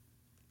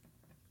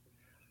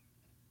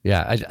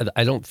 Yeah,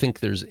 I don't think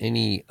there's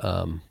any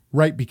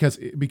right, because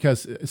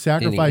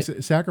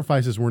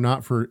sacrifices were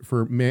not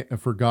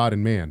for God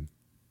and man.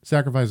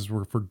 Sacrifices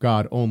were for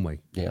God only.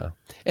 Yeah,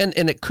 and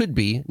it could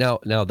be now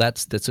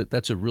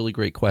that's a really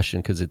great question,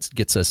 because it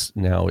gets us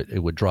now. It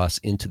would draw us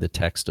into the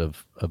text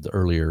of the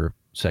earlier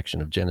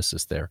section of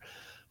Genesis there,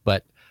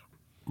 but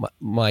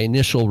my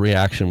initial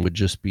reaction would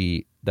just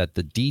be that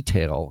the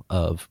detail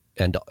of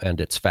and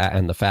its fat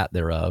and the fat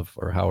thereof,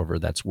 or however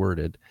that's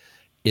worded,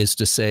 is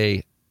to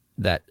say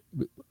that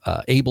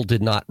Abel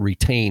did not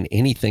retain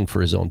anything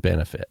for his own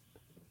benefit.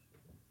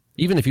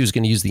 Even if he was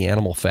going to use the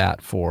animal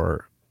fat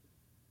for,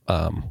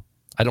 I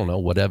don't know,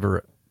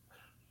 whatever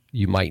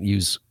you might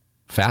use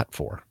fat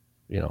for,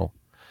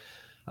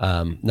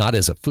 not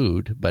as a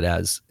food, but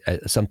as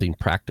something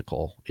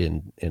practical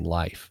in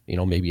life,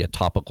 maybe a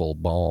topical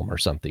balm or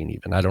something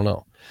even, I don't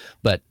know.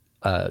 But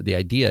the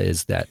idea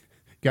is that.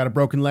 Got a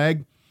broken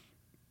leg?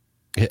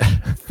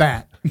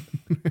 Fat.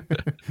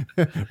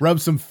 Rub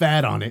some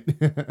fat on it.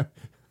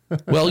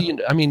 Well,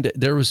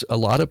 there was a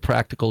lot of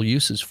practical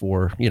uses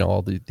for,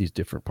 all these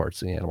different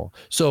parts of the animal.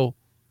 So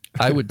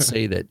I would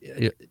say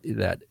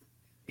that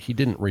he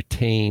didn't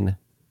retain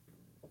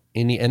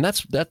any, and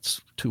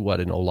that's to what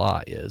an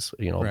olah is.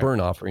 Right. A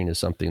burnt offering is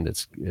something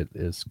it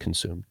is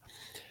consumed.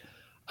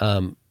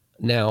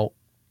 Now,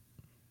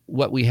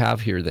 what we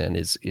have here then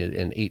is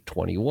in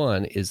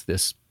 8:21 is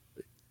this.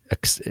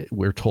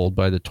 We're told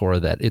by the Torah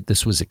that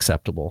this was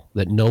acceptable,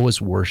 that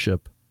Noah's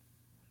worship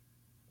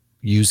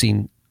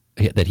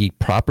that he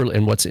properly,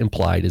 and what's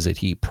implied is that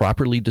he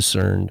properly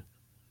discerned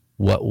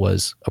what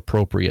was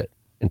appropriate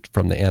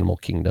from the animal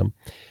kingdom,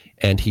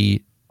 and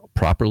he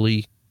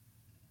properly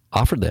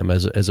offered them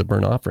as a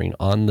burnt offering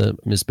on the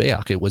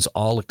Mizbeach. It was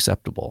all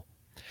acceptable.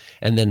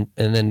 And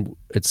then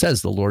it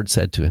says the Lord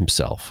said to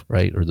himself,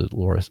 right? Or the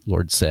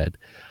Lord said,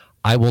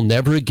 I will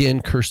never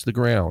again curse the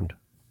ground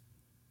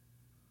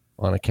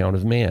on account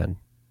of man.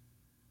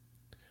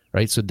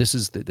 Right? So this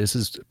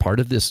is part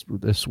of this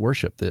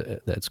worship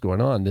that's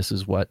going on. This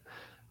is what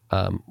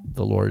the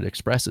Lord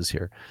expresses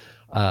here.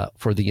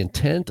 For the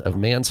intent of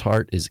man's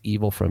heart is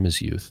evil from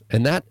his youth.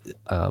 And that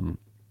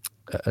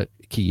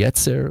ki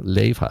yetzer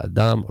lev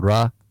ha'adam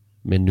ra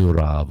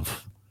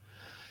menurav.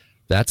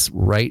 That's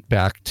right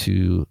back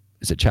to,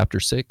 is it chapter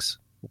 6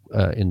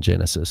 in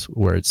Genesis,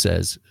 where it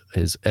says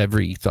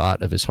every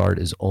thought of his heart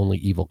is only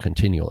evil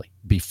continually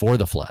before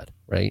the flood,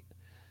 right?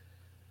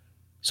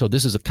 So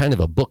this is a kind of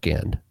a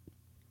bookend.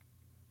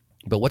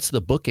 But what's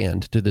the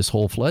bookend to this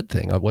whole flood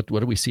thing? What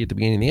do we see at the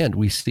beginning and the end?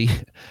 We see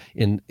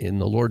in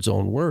the Lord's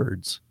own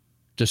words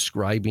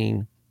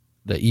describing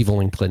the evil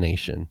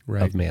inclination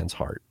of man's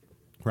heart.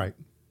 Right.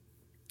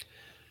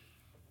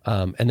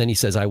 And then he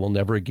says, I will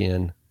never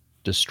again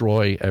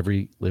destroy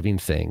every living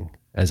thing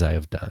as I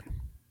have done.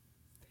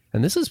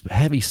 And this is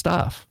heavy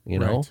stuff,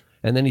 know? Right.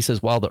 And then he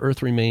says, while the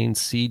earth remains,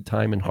 seed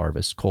time and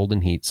harvest, cold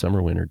and heat,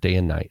 summer, winter, day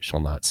and night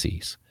shall not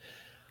cease.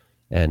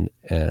 And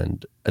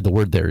the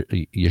word there,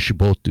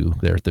 yeshibotu,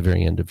 there at the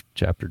very end of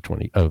chapter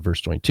 20, verse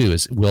 22,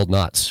 is will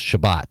not,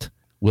 Shabbat,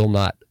 will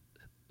not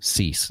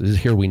cease.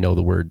 Here we know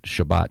the word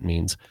Shabbat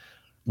means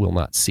will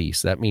not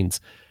cease. That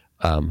means,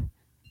 you're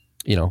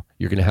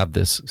going to have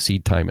this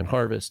seed time and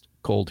harvest,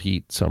 cold,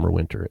 heat, summer,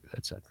 winter,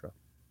 etc.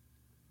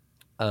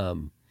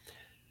 And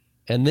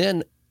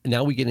then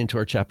now we get into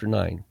our chapter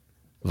 9.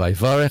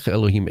 Vayvarech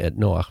Elohim et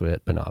Noach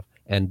ve'et banav.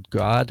 And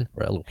God,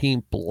 or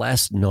Elohim,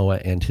 blessed Noah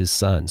and his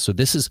sons. So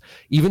this is,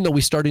 even though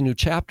we start a new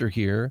chapter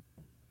here,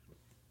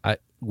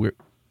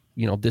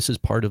 this is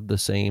part of the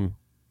same.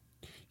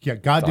 Yeah,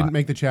 God didn't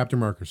make the chapter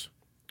markers.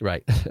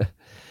 Right.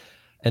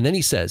 And then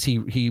he says,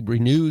 he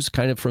renews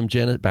kind of from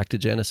back to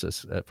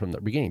Genesis, from the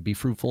beginning, be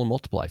fruitful and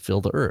multiply, fill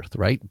the earth,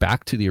 right?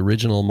 Back to the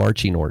original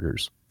marching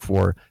orders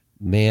for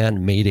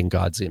man made in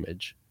God's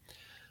image.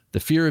 The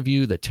fear of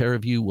you, the terror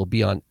of you will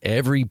be on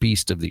every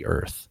beast of the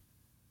earth.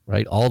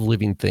 Right? All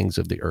living things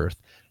of the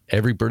earth,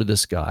 every bird of the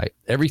sky,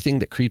 everything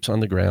that creeps on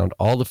the ground,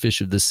 all the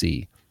fish of the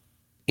sea,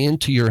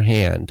 into your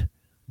hand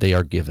they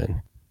are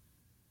given.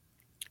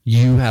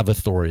 You have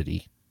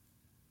authority.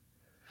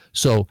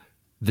 So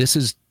this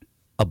is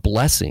a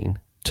blessing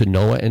to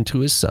Noah and to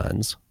his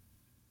sons.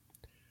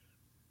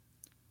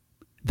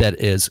 That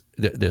is,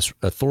 this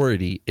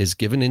authority is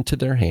given into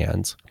their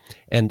hands,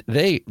 and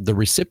the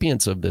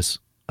recipients of this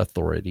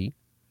authority,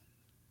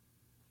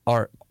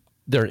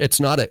 they're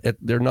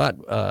not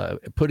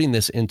putting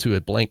this into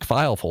a blank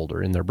file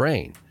folder in their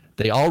brain.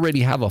 They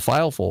already have a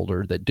file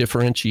folder that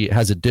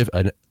has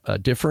a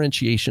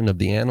differentiation of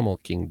the animal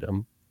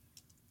kingdom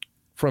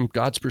from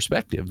God's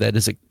perspective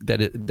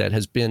that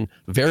has been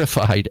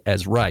verified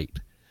as right.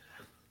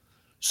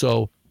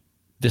 So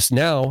this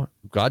now,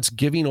 God's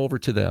giving over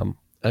to them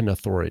an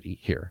authority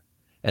here.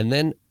 And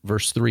then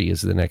verse 3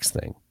 is the next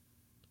thing.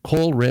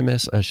 Kol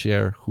remes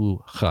asher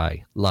hu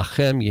chai,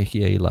 lachem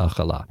yehyeh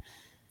lachala.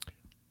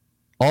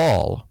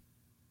 All,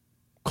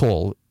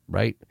 kol,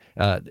 right?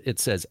 It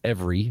says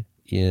every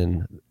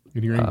in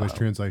your English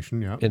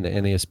translation, yeah. In the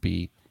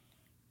NASB.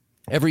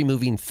 every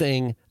moving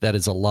thing that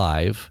is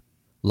alive,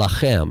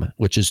 lachem,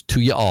 which is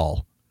to you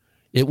all,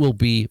 it will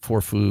be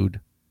for food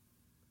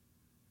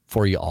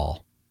for you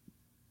all.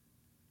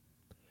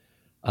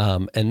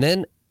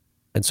 And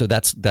so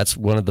that's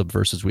one of the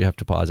verses we have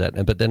to pause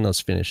at. But then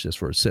let's finish this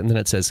verse. And then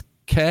it says,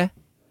 Ke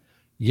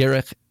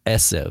Yerech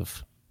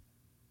Esev.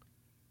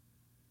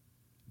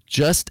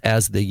 Just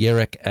as the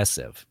Yerech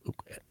Esev,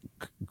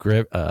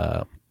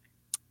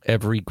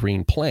 every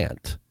green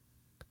plant,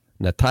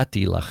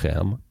 Natati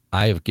lachem,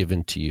 I have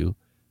given to you,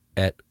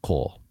 et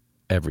kol,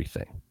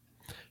 everything.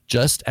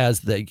 Just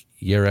as the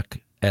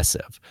Yerech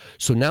Esev.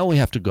 So now we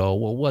have to go,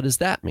 well, what does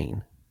that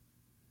mean?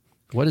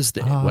 What is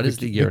the Yerech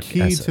Esev? The key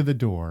Esev? to the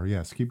door.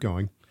 Yes, keep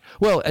going.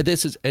 Well,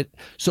 this is it.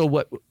 So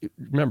what?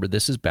 Remember,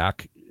 this is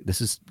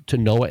to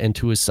Noah and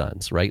to his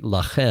sons, right?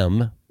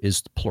 Lachem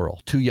is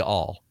plural, to you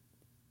all,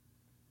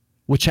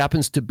 which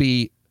happens to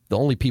be the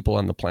only people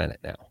on the planet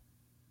now,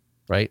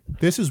 right?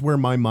 This is where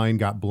my mind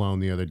got blown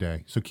the other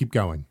day. So keep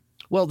going.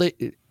 Well,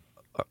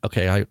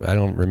 okay, I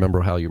don't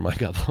remember how your mind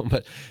got blown,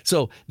 but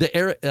so the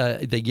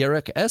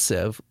Yerech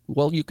Esev,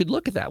 well, you could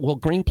look at that. Well,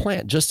 green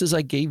plant, just as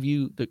I gave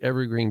you the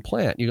evergreen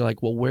plant, you're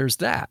like, well, where's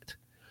that?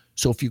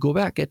 So if you go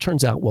back, it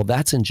turns out, well,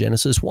 that's in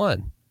Genesis 1.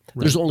 Right.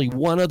 There's only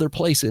one other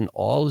place in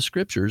all the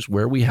scriptures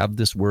where we have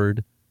this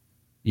word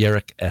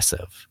Yerech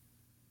Esev.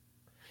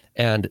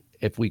 And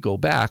if we go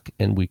back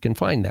and we can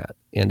find that,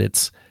 and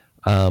it's,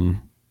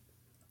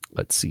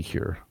 let's see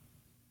here.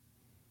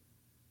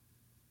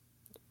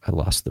 I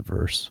lost the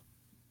verse.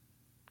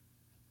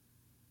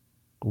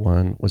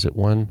 Was it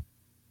one?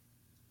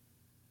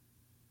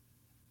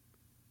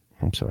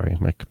 I'm sorry,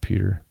 my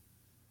computer.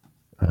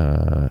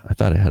 I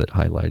thought I had it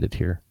highlighted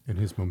here. And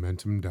his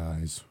momentum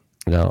dies.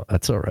 No,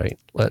 that's all right.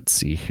 Let's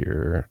see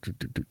here.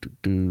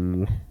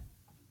 All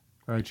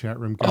right, chat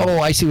room. Go. Oh,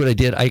 I see what I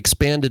did. I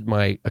expanded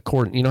my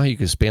accord. You know how you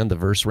can expand the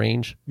verse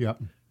range? Yeah.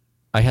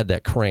 I had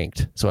that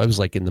cranked. So I was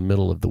like in the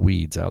middle of the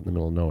weeds out in the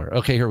middle of nowhere.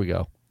 Okay, here we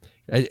go.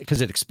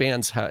 Because it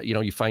expands how,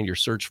 you find your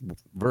search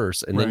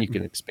verse and then you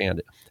can expand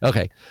it.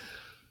 Okay.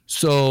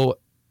 So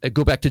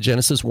go back to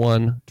Genesis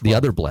 1, the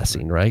other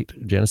blessing, right?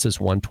 Genesis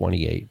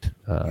 1:28.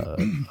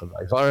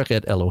 Vavarech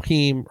et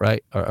Elohim,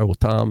 right? Or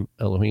Otam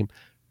Elohim.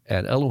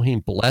 And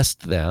Elohim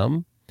blessed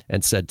them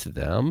and said to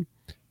them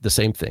the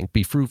same thing.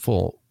 Be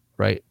fruitful,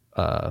 right?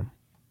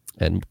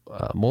 And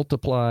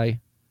multiply.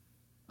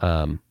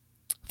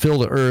 Fill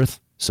the earth,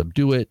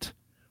 subdue it.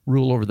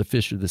 Rule over the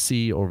fish of the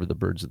sea, over the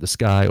birds of the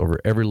sky, over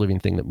every living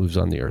thing that moves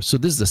on the earth. So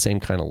this is the same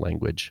kind of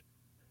language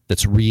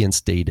that's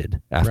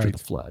reinstated after the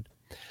flood.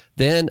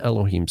 Then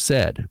Elohim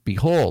said,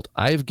 behold,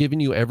 I have given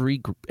you every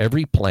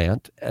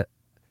plant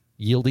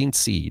yielding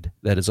seed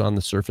that is on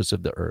the surface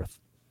of the earth,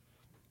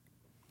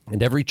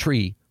 and every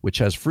tree which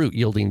has fruit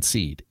yielding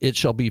seed. It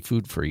shall be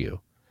food for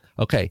you.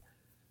 Okay.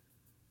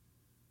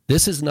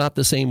 This is not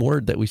the same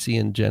word that we see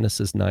in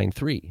Genesis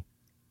 9:3.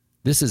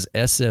 This is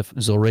Esef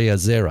Zorea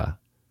Zera.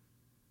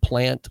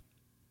 Plant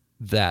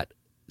that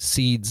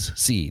seeds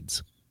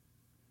seeds.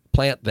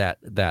 Plant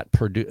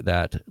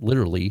that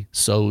literally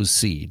sows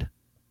seed,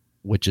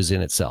 which is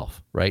in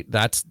itself, right?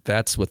 That's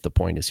what the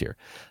point is here.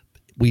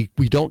 We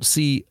don't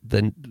see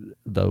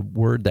the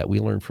word that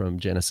we learned from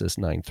Genesis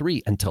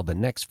 9:3 until the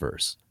next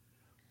verse.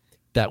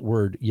 That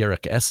word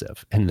Yerech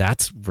Esev, and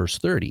that's verse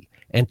 30.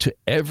 And to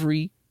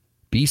every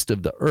beast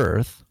of the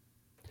earth,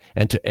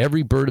 and to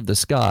every bird of the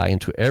sky,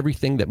 and to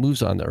everything that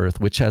moves on the earth,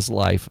 which has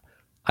life,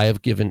 I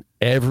have given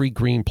every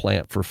green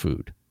plant for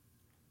food.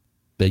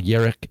 The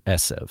Yerech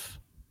Esev.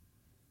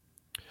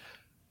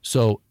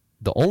 So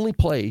the only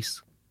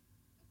place,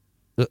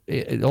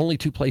 only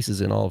two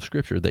places in all of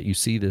Scripture that you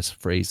see this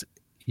phrase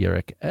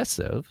Yerech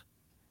Esev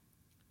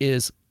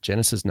is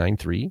Genesis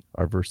 9:3,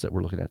 our verse that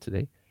we're looking at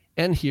today,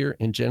 and here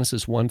in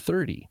Genesis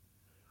 1:30,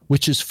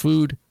 which is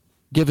food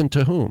given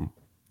to whom?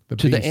 To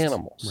beasts, the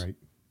animals. Right.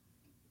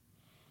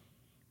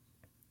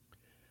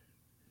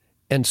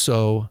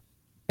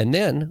 And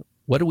then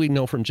what do we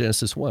know from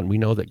Genesis 1? We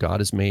know that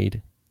God has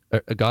made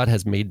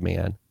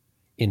man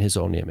in his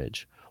own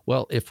image.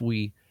 Well, if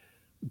we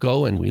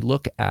go and we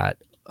look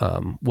at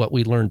what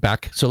we learned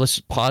back, so let's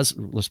pause,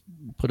 let's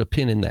put a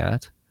pin in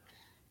that,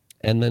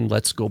 and then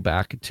let's go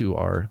back to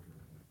our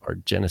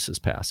Genesis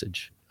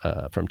passage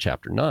from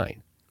chapter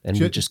 9, and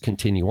we just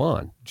continue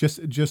on.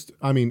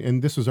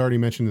 And this was already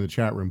mentioned in the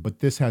chat room, but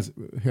this has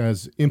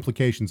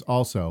implications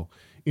also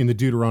in the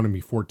Deuteronomy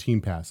 14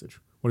 passage.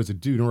 What is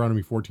it,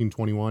 Deuteronomy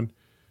 14:21?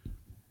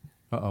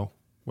 Uh-oh,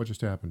 what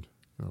just happened?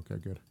 Okay,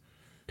 good.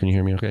 Can you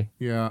hear me okay?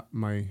 Yeah,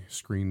 my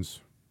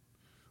screens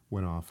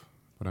went off,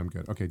 but I'm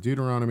good. Okay,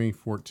 Deuteronomy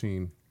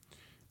 14,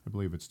 I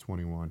believe it's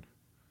 21.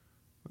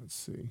 Let's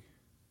see.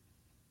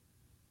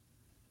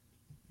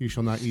 You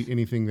shall not eat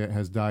anything that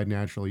has died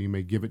naturally. You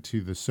may give it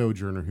to the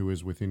sojourner who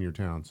is within your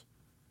towns.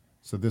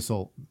 So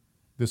this'll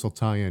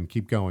tie in.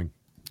 Keep going.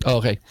 Oh,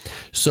 okay.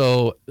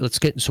 So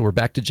we're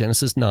back to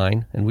Genesis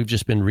 9, and we've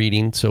just been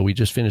reading. So we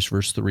just finished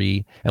verse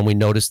 3, and we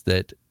noticed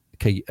that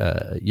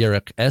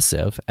Yerech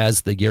Esev,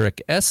 as the Yerech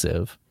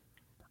Esev,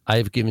 I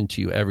have given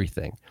to you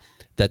everything.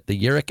 That the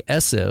Yerech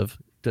Esev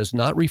does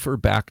not refer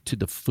back to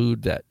the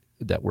food that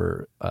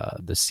were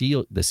the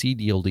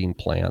seed yielding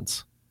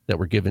plants that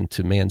were given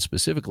to man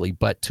specifically,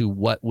 but to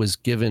what was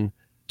given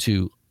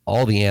to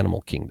all the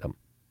animal kingdom.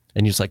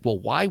 And he's like, well,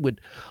 why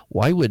would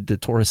the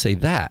Torah say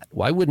that?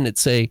 Why wouldn't it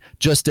say,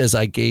 just as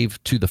I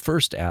gave to the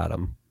first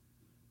Adam,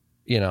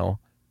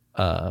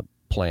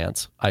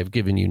 plants, I've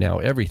given you now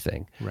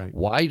everything. Right.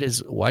 Why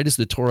does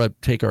the Torah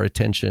take our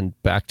attention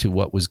back to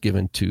what was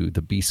given to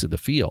the beasts of the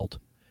field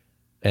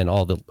and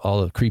all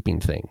the creeping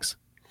things?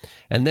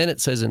 And then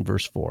it says in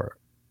verse 4,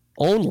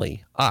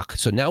 only ak.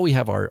 So now we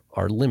have our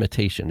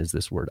limitation is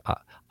this word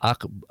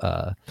ak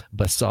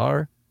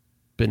basar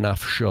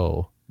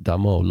benafsho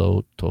damo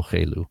lo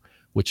tochelu,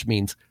 which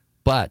means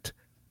but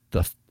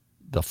the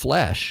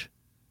flesh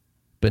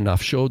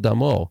benafsho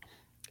damo,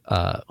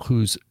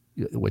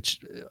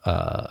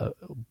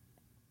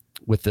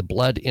 with the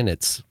blood in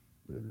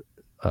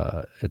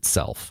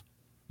itself,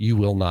 you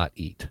will not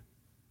eat.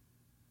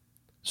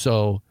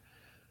 So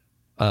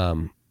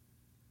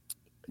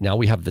now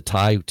we have the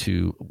tie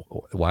to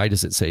why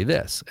does it say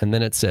this? And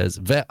then it says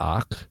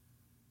ve'ak.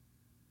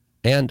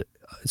 And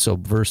so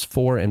verse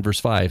 4 and verse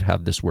 5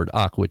 have this word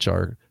ak, which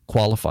are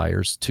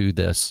qualifiers to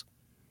this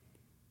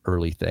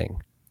early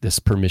thing, this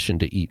permission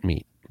to eat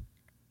meat.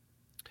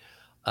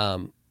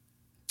 And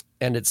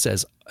it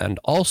says, and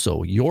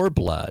also your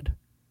blood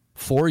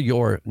for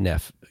your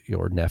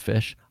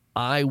nephesh,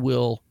 I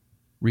will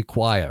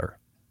require.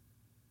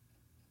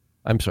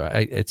 I'm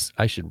sorry,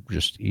 I should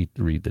just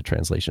read the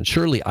translation.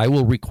 Surely I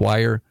will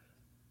require,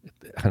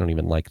 I don't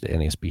even like the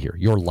NASB here,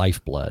 your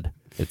lifeblood,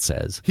 it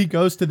says. He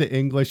goes to the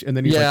English and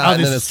then he's like,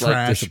 this is trash.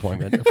 Like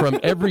disappointment. From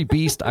every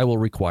beast I will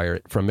require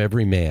it, from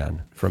every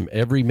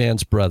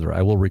man's brother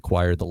I will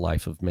require the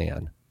life of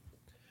man.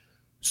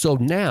 So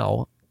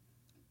now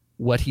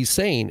what he's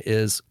saying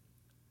is,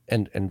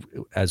 and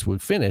as we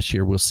finish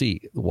here, we'll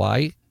see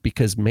why.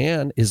 Because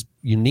man is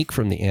unique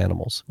from the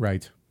animals.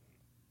 Right.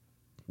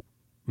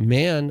 A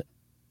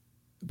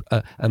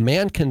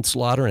man can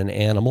slaughter an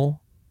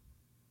animal,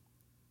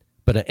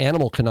 but an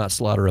animal cannot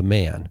slaughter a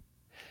man.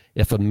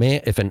 If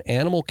an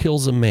animal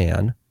kills a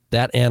man,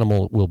 that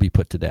animal will be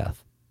put to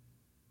death.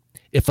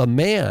 If a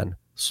man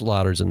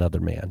slaughters another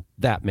man,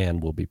 that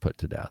man will be put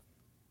to death.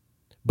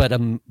 But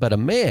a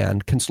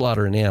man can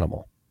slaughter an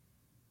animal.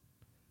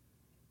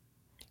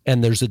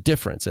 And there's a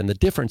difference. And the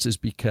difference is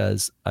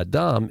because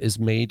Adam is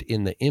made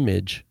in the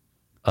image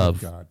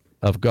of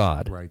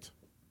God. Right.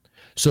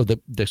 So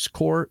this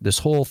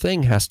whole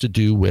thing has to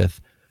do with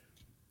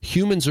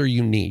humans are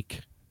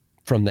unique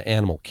from the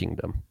animal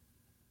kingdom.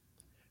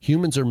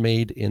 Humans are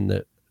made in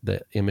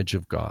the image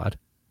of God.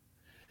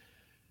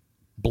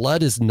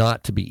 Blood is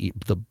not to be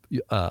eaten.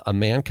 A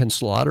man can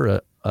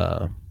slaughter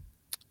an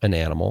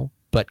animal,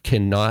 but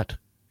cannot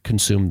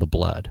consume the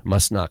blood,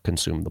 must not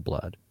consume the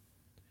blood.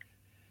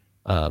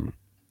 And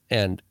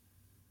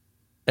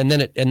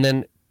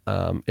then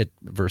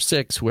verse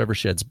 6, whoever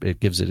sheds, it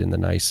gives it in the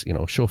nice,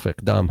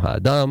 shofek dam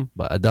ha'adam,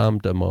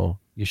 ba'adam damo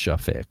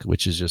yishafek,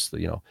 which is just,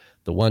 the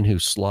one who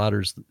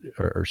slaughters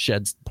or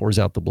sheds, pours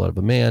out the blood of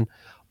a man,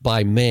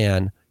 by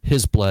man,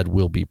 his blood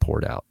will be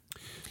poured out.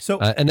 So,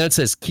 and then it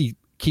says, ki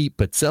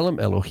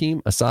b'tselem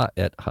Elohim asa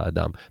et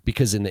ha'adam,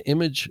 because in the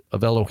image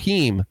of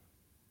Elohim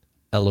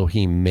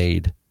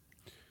made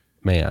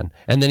man.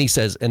 And then he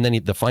says,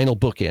 the final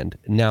bookend,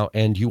 now,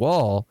 and you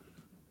all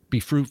be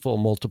fruitful,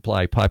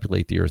 multiply,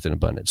 populate the earth in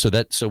abundance.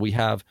 So we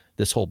have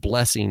this whole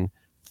blessing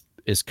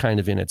is kind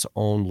of in its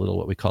own little,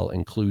 what we call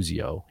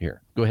inclusio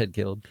here. Go ahead,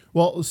 Caleb.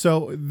 Well,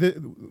 so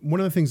one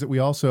of the things that we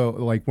also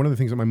one of the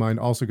things that my mind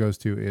also goes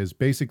to is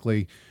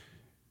basically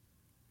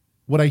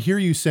what I hear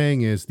you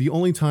saying is the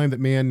only time that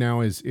man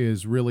now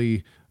is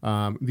really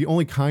the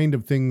only kind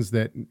of things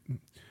that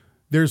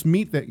there's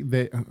meat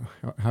that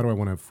how do I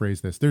want to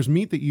phrase this? There's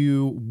meat that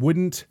you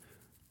wouldn't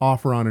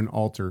offer on an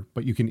altar,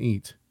 but you can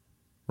eat,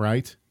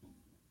 right?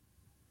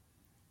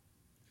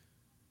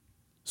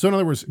 So in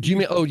other words, do you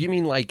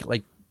mean like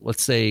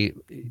let's say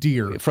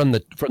deer from the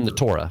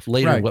Torah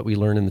later, right. What we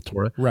learn in the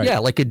Torah, right? Yeah,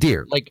 like a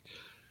deer,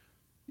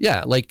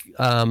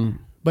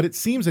 But it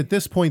seems at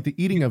this point the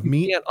eating of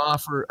meat, you can't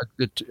offer,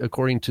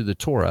 according to the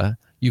Torah,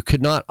 you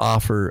could not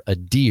offer a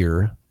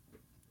deer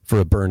for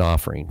a burnt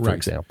offering, for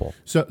example.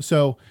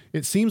 So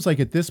it seems like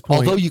at this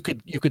point, although you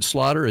could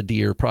slaughter a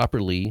deer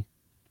properly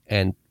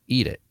and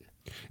eat it.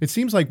 It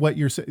seems like what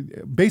you're saying,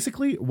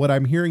 basically what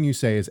I'm hearing you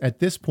say is at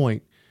this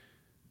point,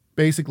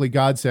 basically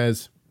God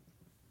says,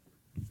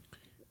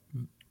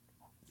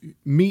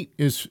 you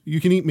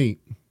can eat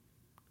meat,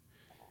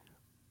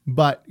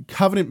 but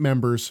covenant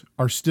members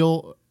are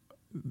still,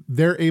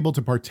 they're able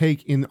to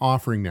partake in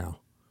offering now.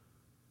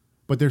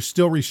 But they're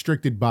still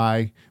restricted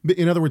by,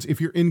 in other words, if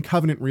you're in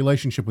covenant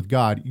relationship with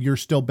God, you're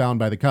still bound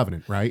by the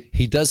covenant, right?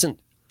 He doesn't,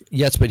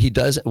 yes, but he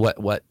doesn't,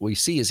 what we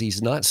see is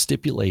he's not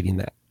stipulating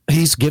that.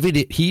 He's giving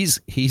it,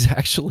 he's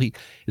actually,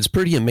 it's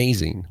pretty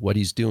amazing what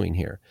he's doing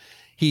here.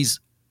 He's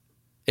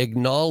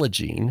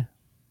acknowledging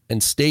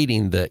and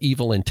stating the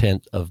evil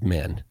intent of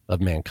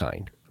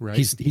mankind. Right.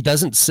 He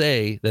doesn't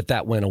say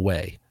that went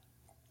away.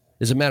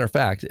 As a matter of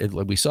fact,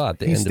 like we saw at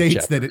the end of chapter 8. He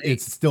states that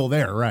it's still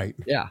there, right?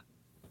 Yeah.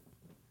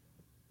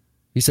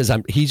 He says,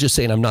 he's just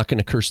saying, I'm not going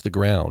to curse the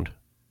ground.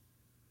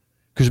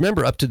 Because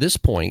remember, up to this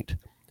point,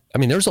 I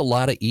mean, there's a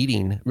lot of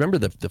eating. Remember,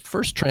 the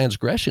first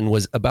transgression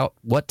was about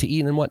what to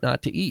eat and what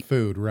not to eat.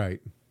 Food, right.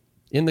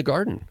 In the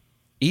garden.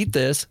 Eat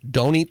this,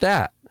 don't eat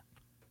that.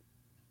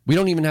 We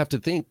don't even have to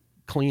think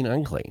clean,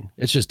 unclean.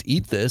 It's just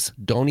eat this,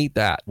 don't eat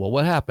that. Well,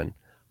 what happened?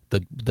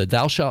 The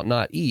thou shalt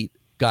not eat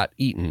got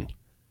eaten.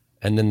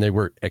 And then they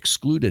were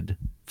excluded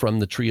from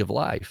the tree of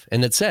life.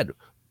 And it said,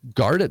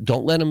 guard it,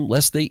 don't let them,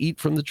 lest they eat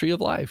from the tree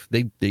of life.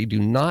 They do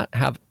not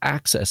have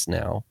access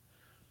now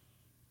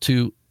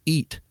to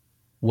eat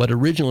what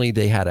originally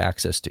they had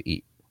access to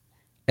eat.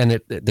 And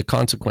the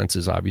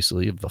consequences,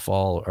 obviously, of the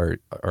fall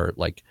are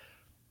like,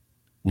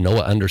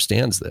 Noah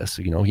understands this.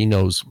 You know, he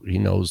knows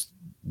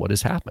what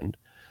has happened.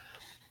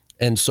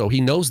 And so he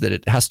knows that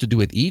it has to do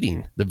with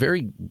eating. The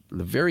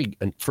very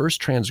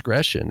first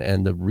transgression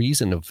and the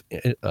reason of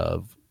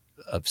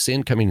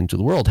sin coming into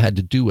the world had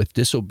to do with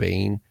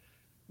disobeying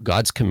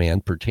God's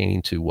command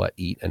pertaining to what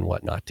eat and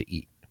what not to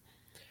eat.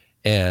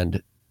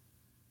 And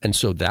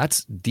so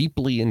that's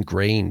deeply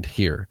ingrained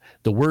here.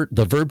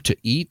 The verb to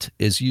eat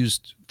is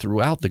used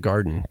throughout the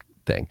garden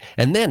thing.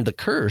 And then the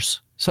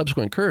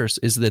subsequent curse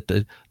is that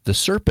the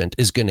serpent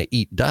is going to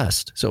eat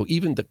dust. So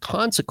even the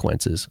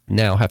consequences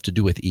now have to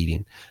do with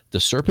eating. The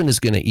serpent is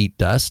going to eat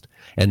dust,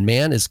 and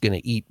man is going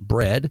to eat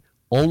bread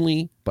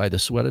only by the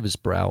sweat of his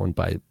brow and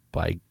by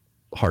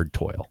hard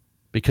toil,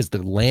 because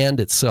the land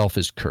itself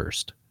is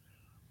cursed.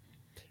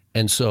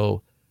 And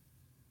so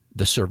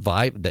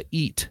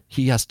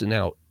he has to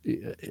now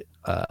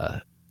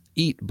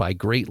eat by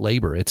great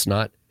labor. It's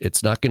not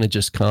going to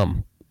just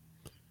come.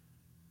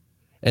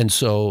 And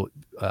so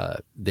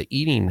the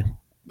eating,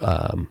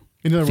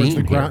 in other words,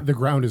 the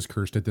ground is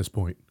cursed at this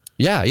point.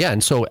 Yeah.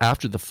 And so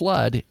after the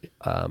flood,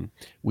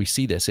 we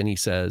see this, and he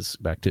says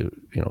back to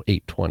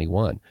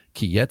 8:21,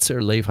 Ki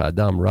yetzer lev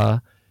hadam ra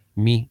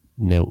mi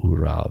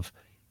ne'urav,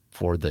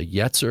 for the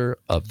yetzer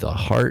of the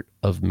heart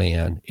of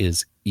man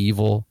is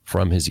evil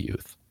from his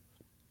youth.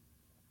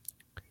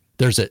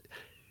 This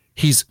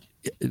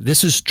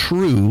is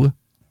true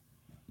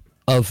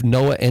of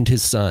Noah and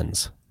his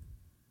sons.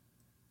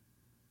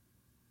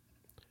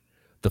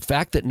 The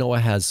fact that Noah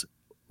has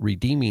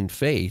redeeming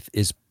faith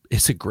is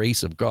a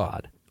grace of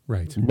God.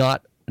 Right.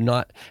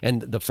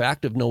 And the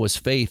fact of Noah's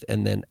faith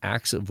and then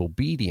acts of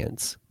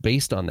obedience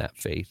based on that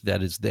faith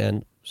that is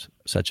then,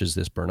 such as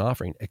this burnt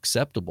offering,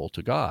 acceptable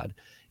to God,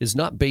 is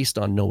not based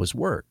on Noah's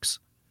works.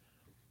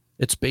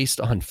 It's based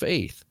on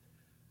faith,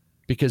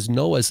 because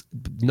Noah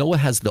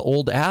has the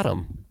old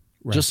Adam,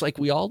 right, just like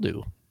we all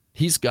do.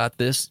 He's got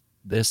this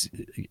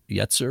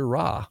Yetzer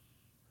Ra.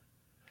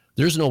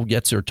 There's no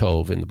Yetzer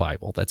Tov in the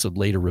Bible. That's a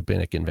later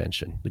rabbinic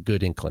invention, the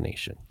good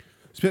inclination.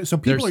 So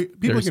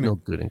there's no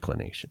good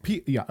inclination.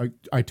 Yeah,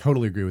 I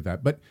totally agree with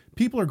that. But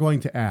people are going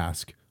to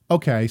ask,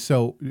 okay,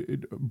 so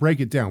break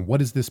it down.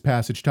 What is this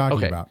passage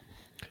talking about?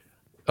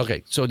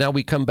 Okay, so now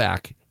we come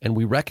back and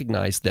we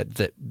recognize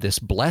that this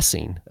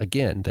blessing,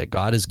 again, that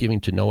God is giving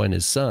to Noah and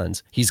his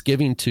sons, he's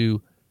giving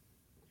to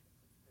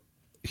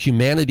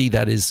humanity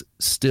that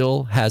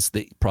still has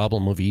the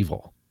problem of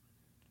evil.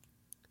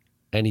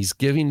 And he's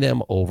giving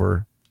them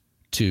over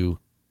to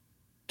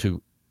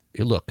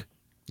look,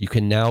 you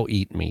can now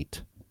eat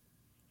meat.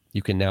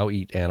 You can now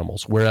eat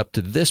animals. Where up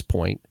to this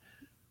point,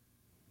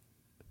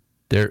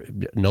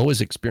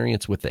 Noah's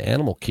experience with the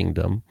animal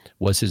kingdom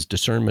was his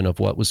discernment of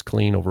what was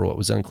clean over what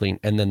was unclean,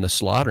 and then the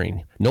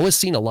slaughtering. Noah's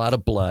seen a lot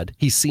of blood.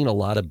 He's seen a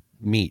lot of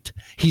meat.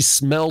 He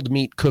smelled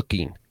meat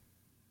cooking,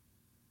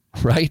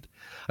 right?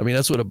 I mean,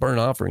 that's what a burnt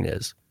offering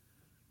is.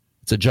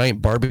 It's a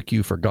giant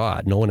barbecue for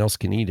God. No one else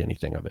can eat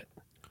anything of it,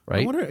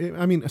 right?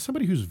 I mean,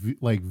 somebody who's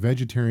like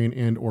vegetarian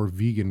and or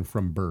vegan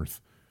from birth,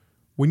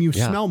 when you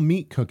smell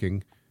meat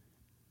cooking,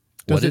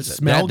 does it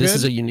smell good? This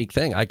is a unique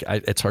thing.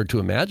 It's hard to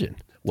imagine.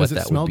 Does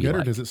it smell good,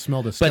 or does it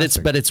smell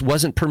disgusting? But it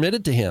wasn't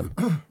permitted to him.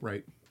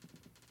 Right.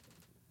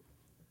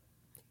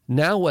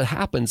 Now what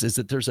happens is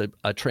that there's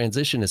a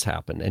transition has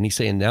happened, and he's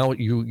saying now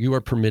you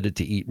are permitted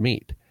to eat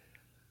meat.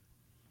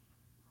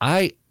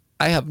 I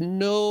have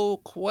no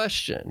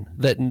question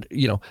that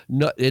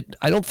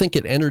I don't think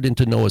it entered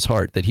into Noah's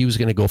heart that he was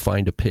going to go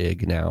find a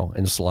pig now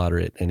and slaughter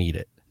it and eat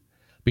it,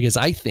 because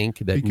I think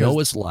that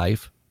Noah's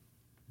life,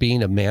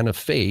 being a man of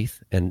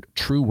faith and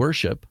true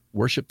worship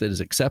that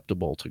is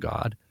acceptable to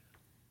God,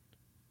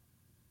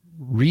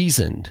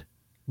 reasoned,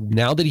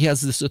 now that he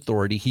has this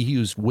authority, he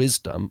used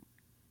wisdom,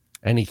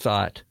 and he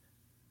thought,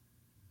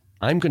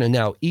 I'm going to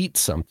now eat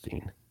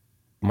something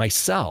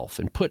myself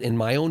and put in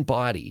my own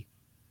body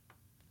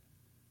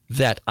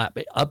that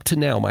up to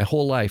now, my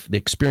whole life, the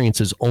experience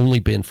has only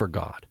been for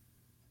God.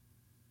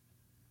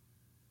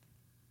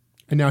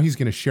 And now he's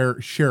going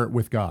to share it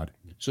with God.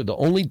 So the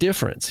only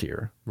difference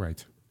here,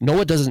 right?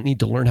 Noah doesn't need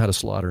to learn how to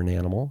slaughter an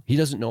animal. He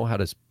doesn't know how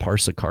to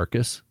parse a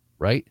carcass,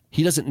 right?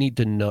 He doesn't need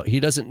to know. He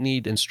doesn't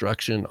need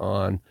instruction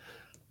on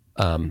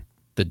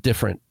the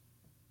different,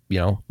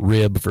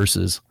 rib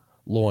versus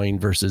loin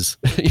versus,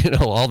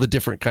 all the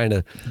different kind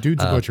of.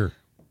 Dude's a butcher.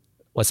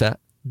 What's that?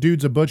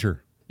 Dude's a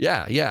butcher.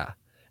 Yeah, yeah.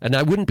 And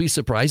I wouldn't be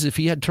surprised if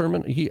he had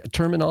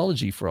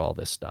terminology for all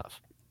this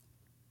stuff.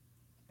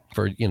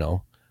 For,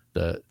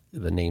 the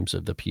names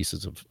of the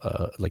pieces of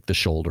like the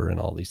shoulder and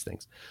all these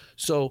things.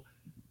 So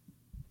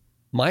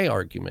my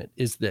argument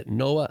is that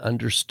Noah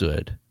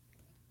understood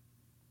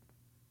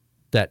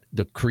that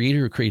the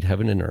creator who created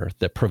heaven and earth,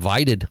 that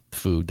provided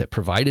food, that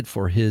provided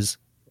for his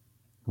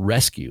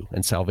rescue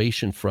and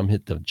salvation from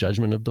the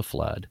judgment of the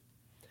flood,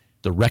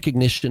 the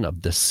recognition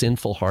of the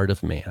sinful heart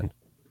of man,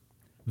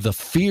 the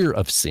fear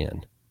of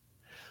sin,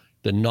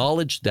 the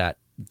knowledge that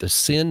the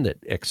sin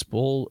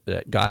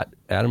that got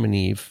Adam and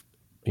Eve,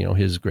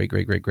 his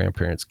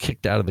great-great-great-grandparents,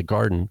 kicked out of the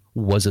garden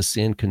was a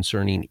sin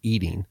concerning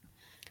eating.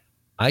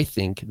 I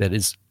think that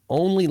is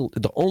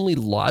the only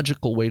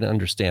logical way to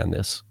understand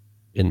this,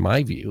 in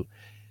my view,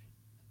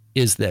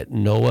 is that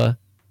Noah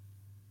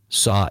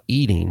saw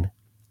eating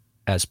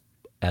as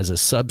a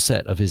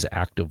subset of his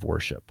act of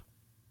worship.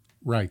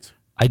 Right.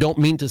 I don't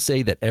mean to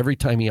say that every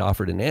time he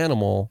offered an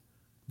animal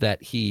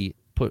that he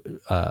put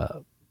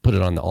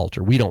it on the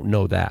altar. We don't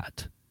know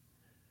that.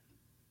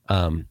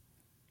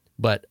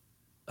 But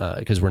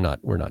because we're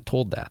not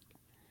told that.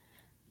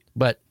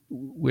 But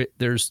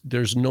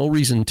there's no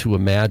reason to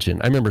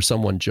imagine. I remember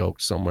someone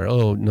joked somewhere,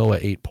 "Oh, Noah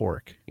ate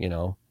pork,"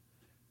 and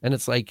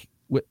it's like,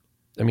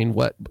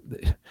 what?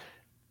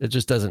 It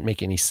just doesn't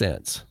make any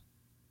sense.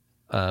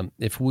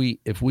 If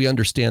we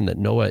understand that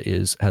Noah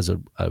has a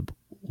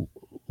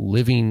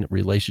living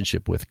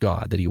relationship with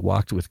God, that he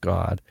walked with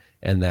God,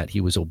 and that he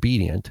was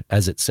obedient,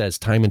 as it says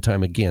time and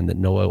time again that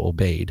Noah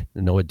obeyed,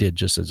 and Noah did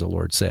just as the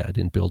Lord said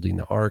in building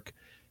the ark,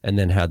 and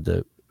then had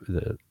the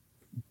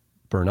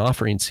burnt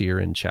offerings here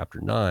in chapter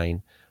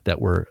 9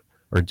 or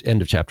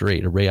end of chapter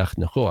 8, a reach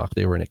nechoach.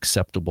 They were an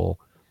acceptable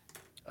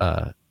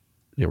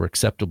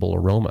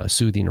aroma, a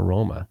soothing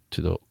aroma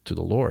to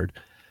the Lord.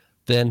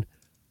 Then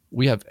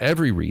we have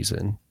every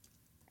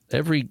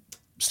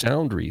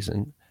sound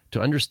reason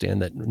to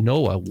understand that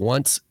Noah,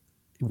 once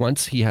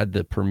he had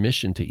the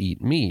permission to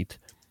eat meat,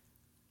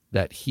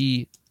 that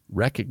he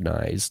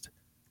recognized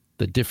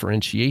the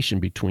differentiation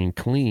between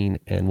clean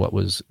and what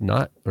was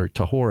not, or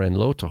tahor and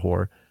lo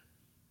tahor,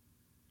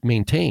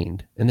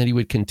 maintained, and that he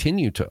would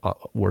continue to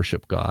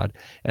worship God,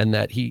 and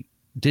that he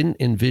didn't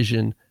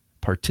envision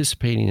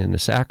participating in the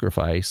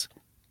sacrifice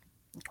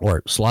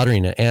or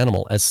slaughtering an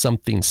animal as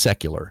something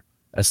secular,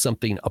 as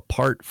something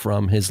apart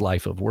from his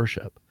life of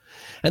worship.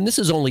 And this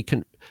is only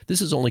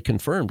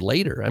confirmed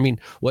later. I mean,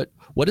 what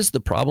is the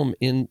problem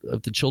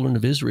of the children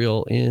of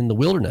Israel in the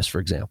wilderness,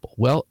 for example?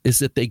 Well, is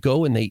that they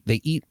go and they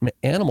eat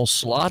animals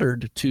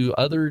slaughtered to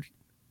other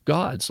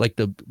gods, like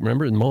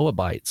remember the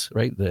Moabites,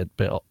 right? The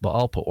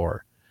Baal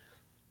Peor.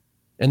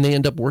 And they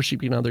end up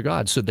worshiping other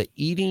gods. So the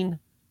eating,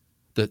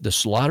 the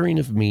slaughtering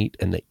of meat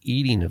and the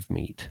eating of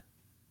meat,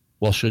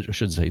 well,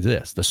 should say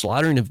this: the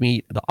slaughtering of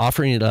meat, the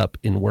offering it up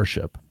in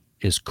worship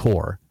is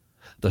core.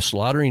 The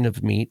slaughtering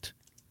of meat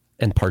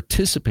and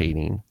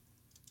participating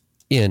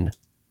in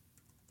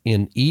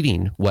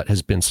eating what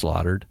has been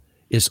slaughtered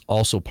is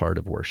also part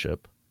of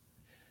worship.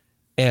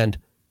 And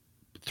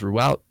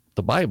throughout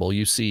the Bible,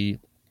 you see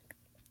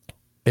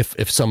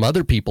if some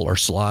other people are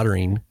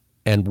slaughtering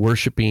and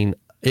worshiping,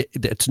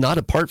 it's not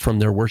apart from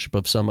their worship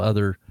of some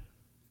other,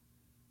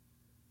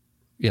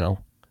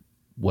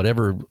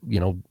 whatever,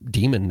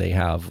 demon they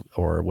have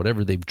or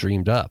whatever they've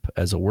dreamed up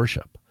as a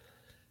worship.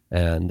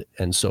 And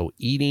so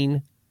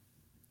eating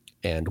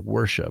and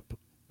worship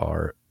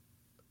are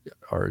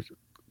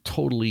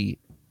totally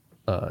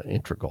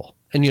integral.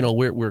 And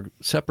we're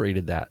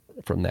separated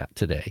from that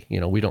today.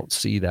 We don't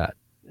see that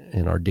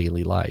in our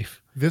daily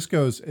life. This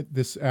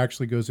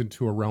actually goes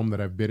into a realm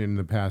that I've been in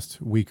the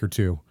past week or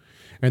two,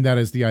 and that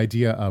is the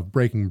idea of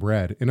breaking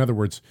bread. In other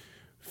words,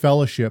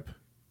 fellowship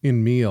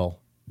in meal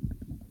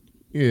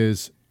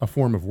is a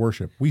form of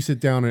worship. We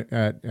sit down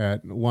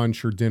at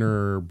lunch or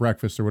dinner or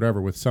breakfast or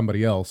whatever with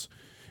somebody else,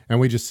 and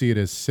we just see it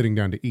as sitting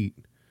down to eat.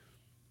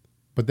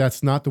 But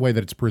that's not the way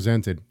that it's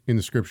presented in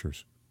the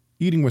scriptures.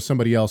 Eating with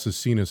somebody else is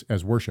seen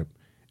as worship,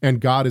 and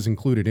God is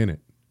included in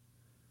it.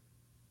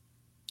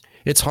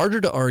 It's harder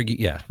to argue.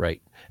 Yeah,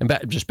 right. And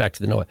back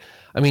to the Noah.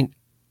 I mean,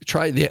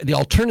 try the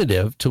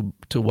alternative to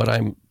what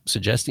I'm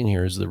suggesting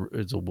here is a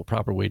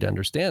proper way to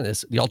understand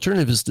this. The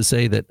alternative is to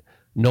say that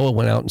Noah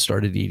went out and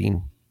started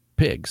eating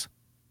pigs.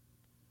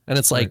 And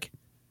it's like,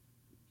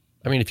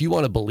 right. I mean, if you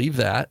want to believe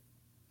that,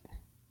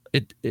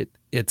 it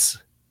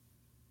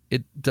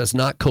does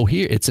not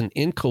cohere. It's an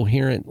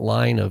incoherent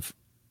line of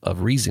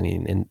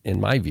reasoning in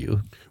my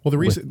view. Well, the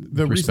reason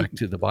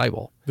to the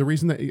Bible, the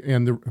reason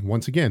that,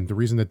 once again, the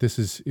reason that this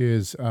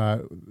is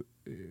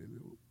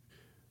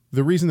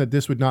the reason that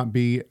this would not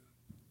be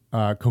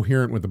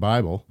coherent with the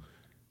Bible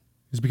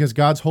is because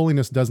God's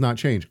holiness does not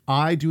change.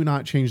 I do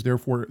not change,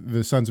 therefore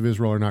the sons of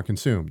Israel are not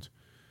consumed.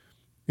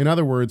 In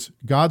other words,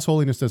 God's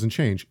holiness doesn't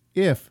change.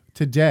 If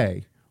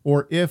today,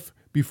 or if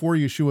before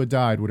Yeshua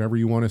died, whatever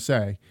you want to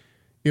say,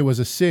 it was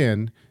a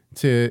sin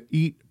to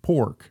eat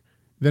pork,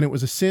 then it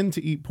was a sin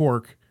to eat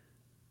pork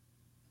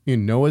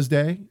in Noah's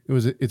day.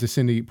 It's a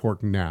sin to eat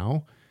pork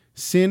now.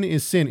 Sin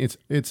is sin.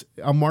 It's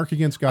a mark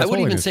against God's holiness.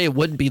 I would even say it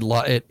wouldn't be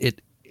law.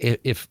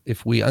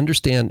 If we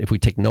understand, if we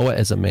take Noah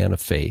as a man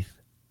of faith,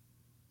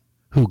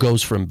 who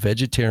goes from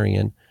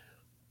vegetarian,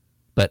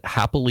 but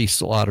happily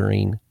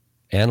slaughtering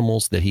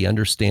animals that he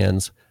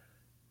understands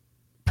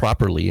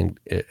properly and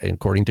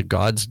according to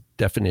God's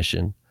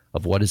definition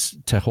of what is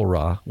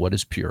tehorah, what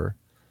is pure,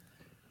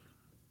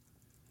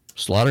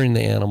 slaughtering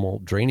the animal,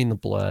 draining the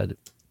blood,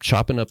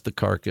 chopping up the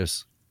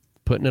carcass,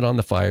 putting it on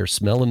the fire,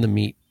 smelling the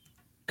meat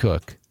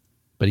cook,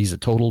 but he's a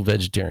total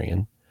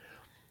vegetarian,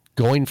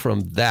 going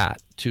from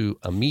that to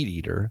a meat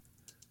eater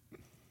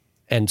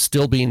and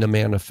still being a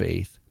man of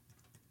faith,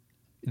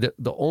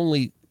 the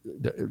only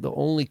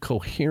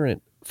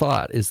coherent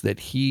thought is that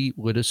he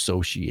would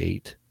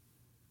associate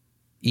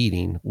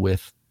eating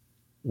with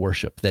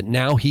worship. That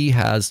now he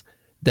has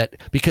that,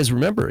 because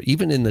remember,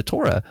 even in the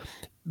Torah,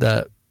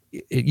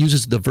 it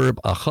uses the verb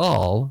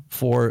achal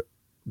for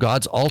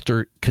God's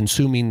altar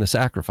consuming the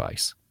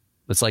sacrifice.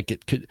 It's like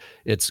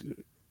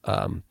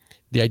the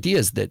idea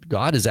is that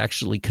God is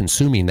actually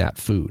consuming that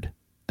food.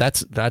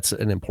 That's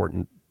an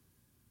important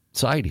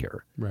side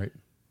here. Right.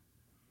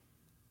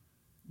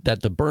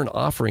 That the burnt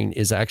offering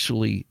is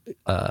actually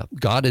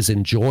God is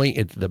enjoying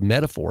it. The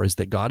metaphor is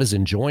that God is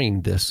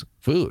enjoying this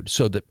food.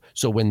 So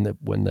when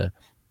the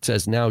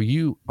says now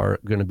you are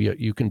going to be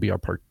you can be a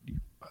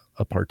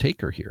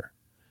partaker here.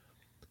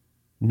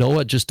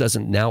 Noah just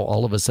doesn't now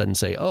all of a sudden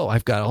say, "Oh,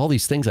 I've got all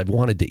these things I've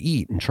wanted to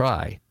eat and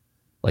try,"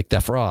 like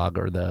the frog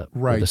or the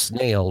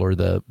snail or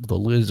the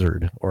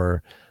lizard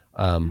or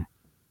or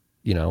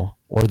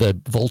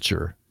the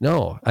vulture.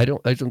 No, I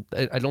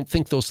don't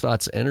think those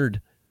thoughts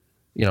entered.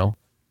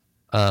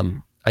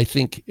 I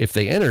think if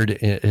they entered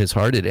his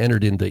heart, it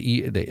entered in the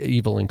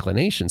evil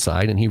inclination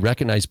side, and he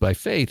recognized by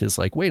faith is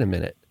like, wait a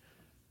minute,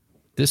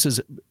 this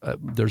is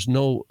there's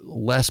no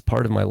less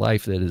part of my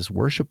life that is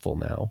worshipful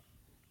now.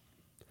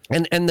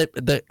 And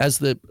as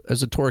the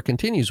Torah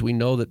continues, we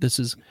know that this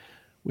is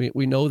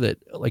we know that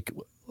like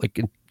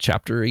in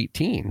chapter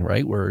 18,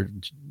 right, where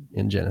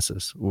in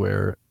Genesis,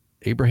 where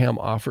Abraham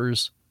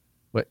offers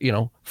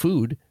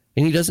food,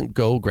 and he doesn't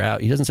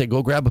say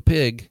go grab a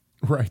pig,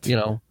 right,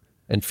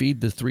 and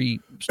feed the 3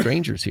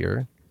 strangers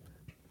here,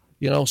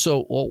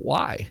 so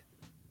why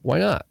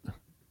not?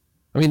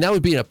 I mean, that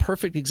would be a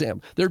perfect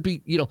example. There'd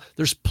be,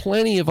 there's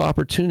plenty of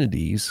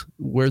opportunities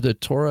where the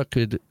Torah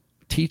could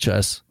teach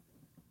us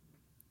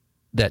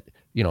that,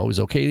 it was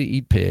okay to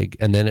eat pig,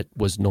 and then it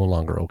was no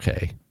longer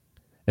okay.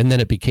 And then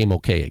it became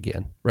okay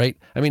again, right?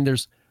 I mean,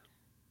 there's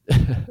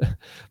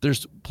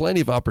plenty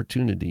of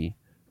opportunity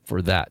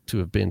for that to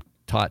have been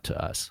taught to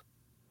us,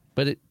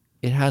 but it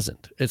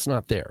hasn't. It's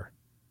not there.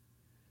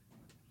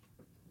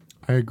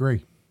 I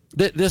agree.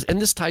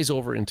 This ties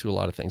over into a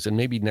lot of things, and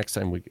maybe next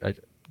time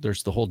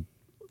there's the whole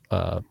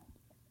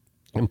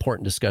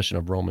important discussion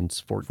of Romans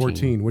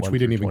 14, which we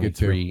didn't even get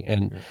to,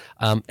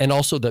 and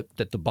also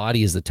that the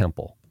body is the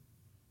temple,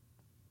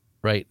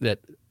 right? That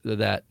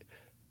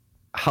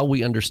how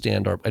we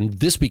understand and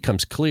this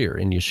becomes clear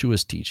in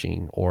Yeshua's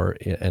teaching,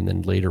 and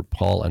then later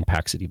Paul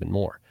unpacks it even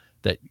more,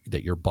 that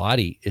your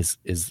body is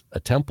a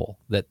temple,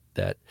 that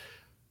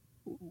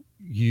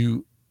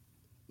you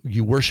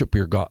worship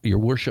your God, you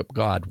worship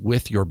God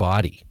with your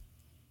body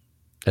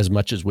as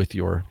much as with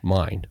your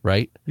mind,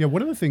 right? Yeah,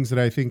 one of the things that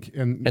I think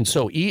and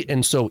so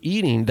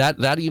eating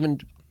that even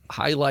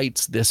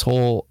highlights this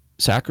whole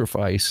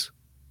sacrifice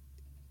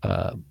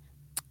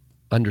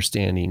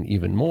understanding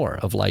even more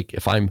of, like,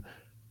 if I'm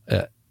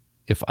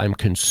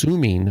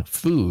consuming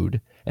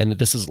food, and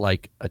this is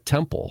like a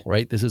temple,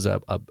 right? This is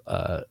an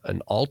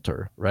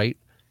altar, right?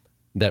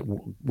 That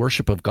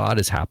worship of God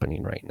is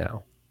happening right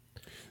now.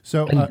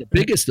 So the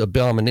biggest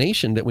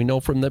abomination that we know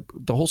from the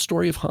whole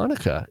story of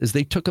Hanukkah is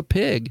they took a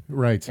pig,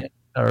 right,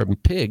 or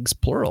pigs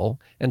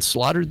plural, and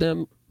slaughtered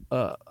them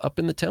up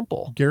in the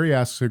temple. Gary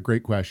asks a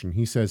great question.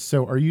 He says,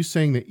 "So are you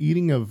saying that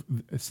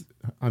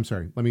I'm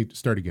sorry, let me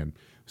start again.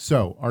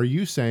 So are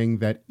you saying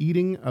that the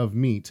eating of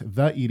meat,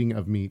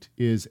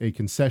 is a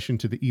concession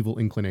to the evil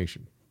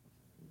inclination?"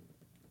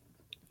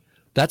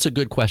 That's a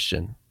good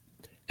question,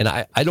 and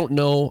I don't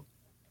know.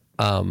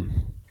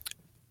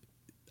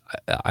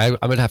 I'm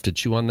going to have to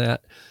chew on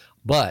that,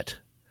 but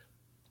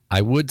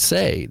I would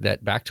say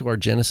that back to our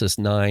Genesis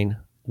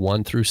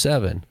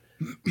 9:1-7,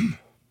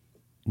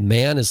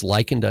 man is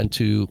likened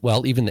unto,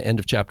 well, even the end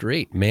of chapter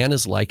 8, man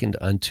is likened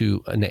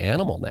unto an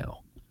animal now,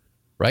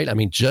 right? I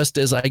mean, just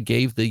as I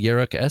gave the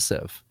Yerach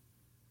Esav,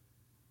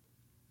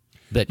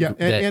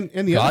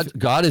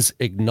 God is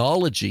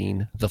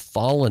acknowledging the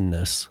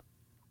fallenness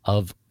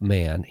of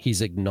man.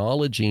 He's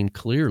acknowledging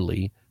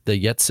clearly the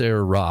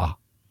Yetzer Ra.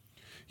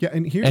 Yeah,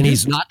 and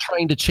he's not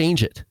trying to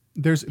change it.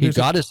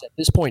 God is at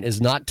this point is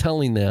not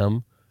telling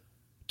them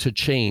to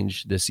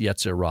change this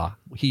Yetzer Ra.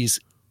 This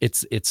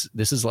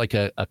is like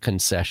a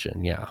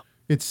concession. Yeah,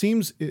 it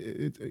seems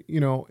and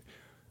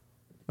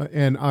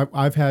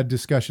I've had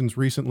discussions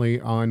recently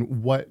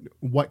on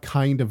what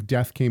kind of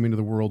death came into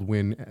the world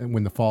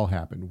when the fall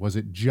happened. Was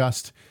it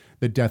just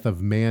the death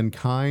of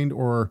mankind,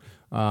 or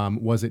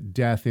was it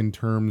death in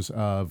terms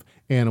of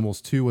animals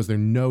too? Was there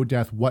no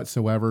death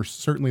whatsoever?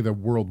 Certainly the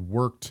world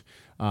worked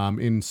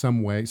in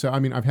some way. So, I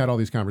mean, I've had all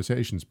these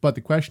conversations, but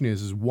the question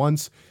is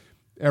once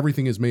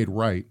everything is made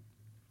right,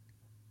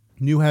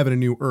 new heaven and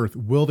new earth,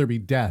 will there be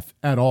death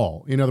at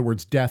all? In other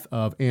words, death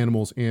of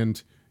animals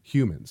and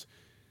humans.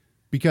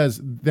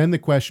 Because then the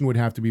question would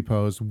have to be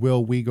posed,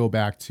 will we go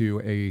back to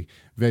a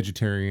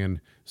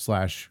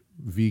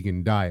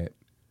vegetarian/vegan diet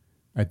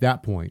at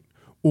that point?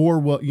 Or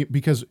will,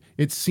 because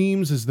it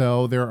seems as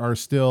though there are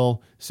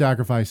still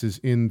sacrifices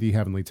in the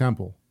heavenly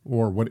temple,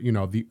 or what,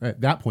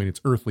 at that point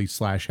it's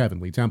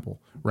earthly/heavenly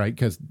temple, right?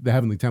 Because the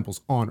heavenly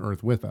temple's on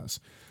earth with us.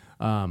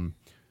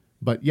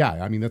 But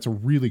yeah, I mean, that's a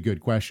really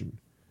good question.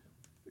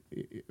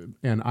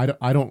 And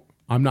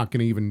I'm not going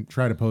to even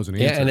try to pose an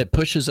answer. Yeah, and it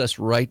pushes us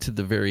right to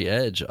the very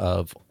edge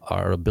of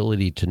our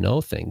ability to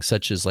know things,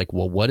 such as like,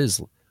 well, what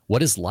is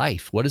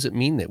life? What does it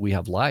mean that we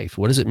have life?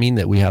 What does it mean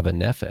that we have a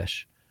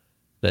nephesh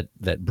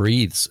that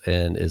breathes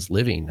and is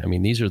living? I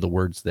mean, these are the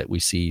words that we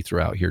see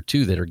throughout here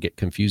too that get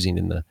confusing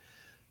in the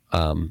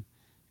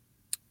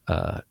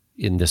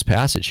in this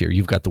passage here.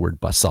 You've got the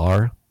word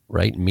basar,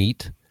 right?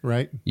 Meat.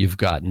 Right. You've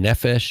got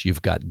nephesh.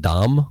 You've got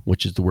dam,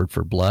 which is the word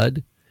for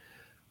blood.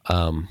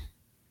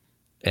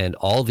 And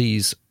all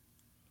these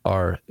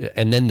are,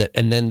 and then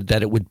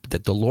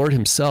that the Lord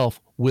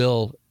himself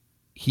will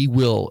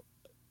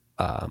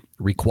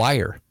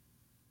require.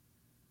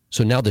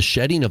 So now the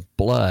shedding of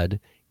blood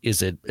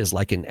is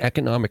like an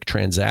economic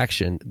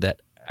transaction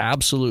that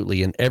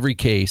absolutely in every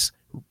case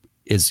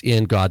is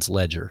in God's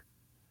ledger.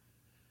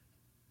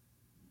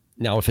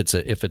 Now, if it's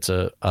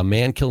a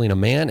man killing a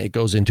man, it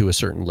goes into a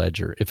certain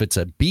ledger. If it's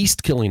a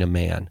beast killing a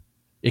man,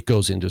 it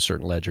goes into a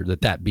certain ledger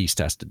that beast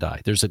has to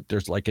die.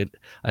 There's like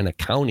an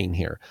accounting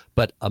here.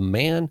 But a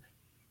man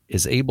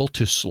is able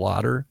to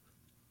slaughter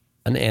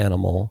an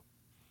animal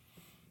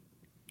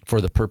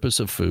for the purpose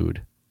of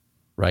food,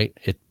 right?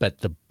 But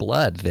the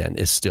blood then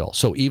is still.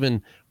 So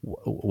even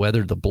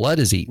whether the blood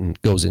is eaten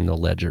goes in the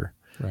ledger.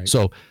 Right.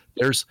 So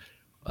there's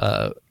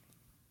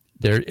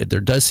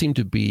there does seem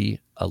to be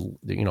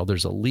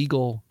there's a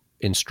legal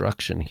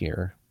instruction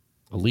here,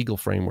 a legal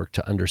framework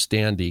to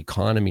understand the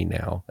economy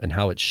now and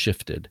how it's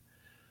shifted.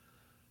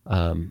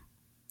 But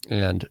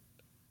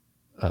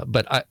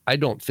I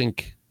don't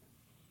think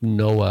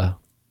Noah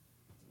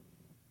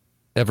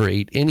ever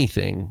ate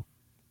anything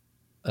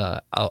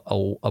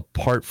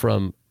apart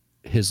from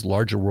his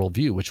larger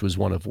worldview, which was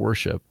one of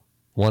worship,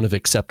 one of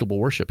acceptable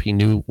worship. He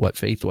knew what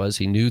faith was.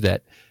 He knew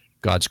that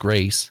God's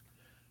grace,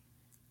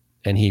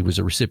 and he was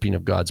a recipient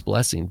of God's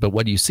blessing. But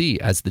what do you see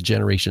as the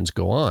generations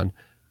go on?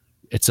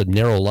 It's a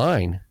narrow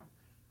line,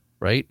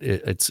 right?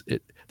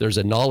 There's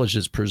a knowledge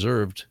that's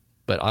preserved,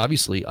 but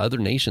obviously other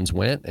nations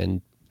went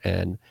and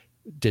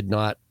did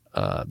not.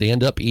 They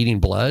end up eating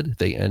blood.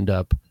 They end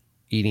up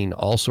eating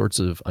all sorts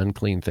of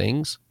unclean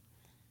things,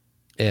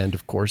 and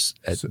of course,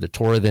 the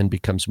Torah then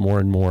becomes more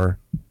and more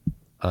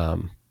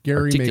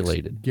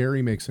articulated.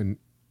 Gary makes a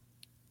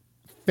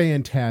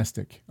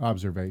fantastic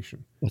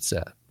observation. What's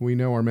that? We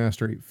know our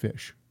master ate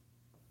fish.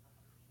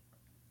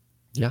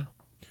 Yeah.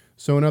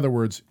 So in other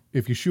words,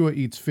 if Yeshua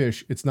eats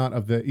fish, it's not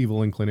of the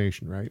evil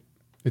inclination, right?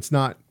 It's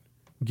not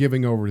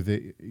giving over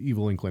the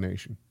evil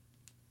inclination.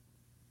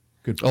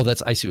 Good point. Oh,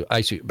 I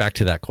see. Back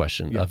to that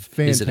question of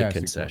is it a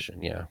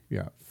concession? Point.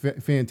 Yeah.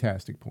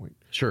 Fantastic point.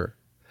 Sure.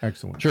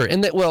 Excellent. Sure.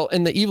 And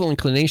the evil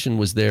inclination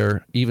was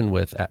there even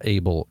with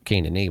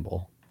Cain and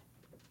Abel,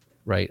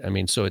 right? I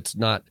mean, so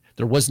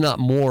there was not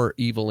more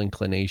evil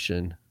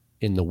inclination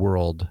in the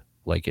world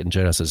like in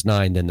Genesis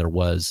 9 than there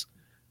was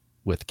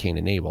with Cain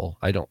and Abel.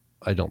 I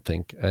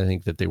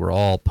think that they were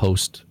all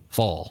post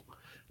fall.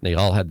 They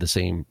all had the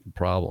same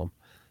problem.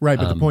 Right,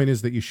 but the point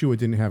is that Yeshua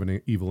didn't have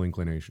an evil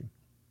inclination.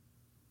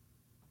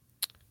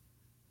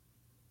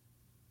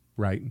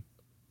 Right.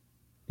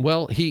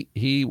 Well,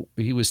 he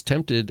was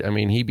tempted. I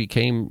mean, he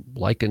became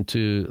likened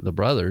to the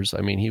brothers.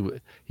 I mean,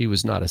 he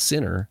was not a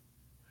sinner.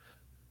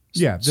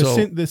 Yeah,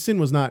 the sin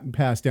was not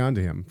passed down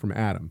to him from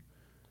Adam.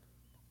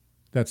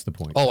 That's the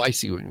point. Oh, I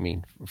see what you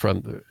mean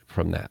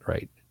from that,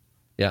 right?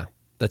 Yeah,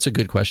 that's a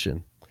good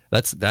question.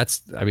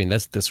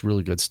 That's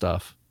really good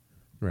stuff.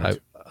 Right.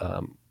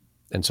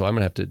 And so I'm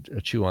gonna have to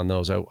chew on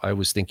those. I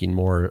was thinking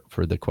more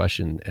for the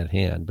question at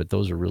hand, but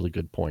those are really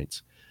good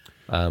points.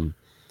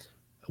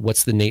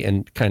 What's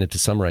and kind of to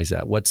summarize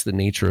that, what's the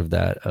nature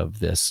of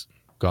this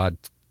God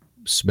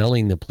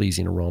smelling the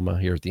pleasing aroma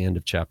here at the end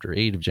of chapter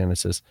 8 of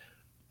Genesis,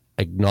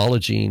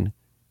 acknowledging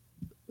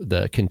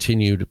the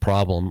continued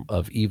problem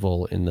of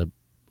evil in the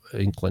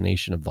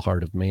inclination of the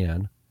heart of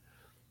man,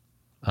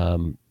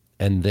 and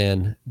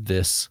then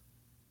this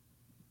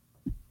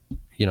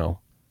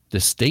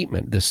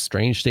statement, this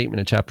strange statement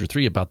in chapter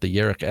 3 about the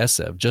Yerek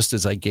Esev, just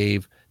as I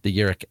gave the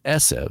Yerek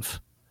Esev.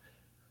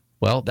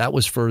 Well, that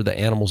was for the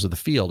animals of the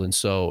field. And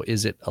so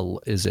is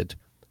it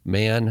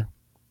man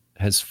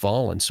has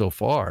fallen so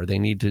far? They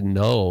need to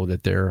know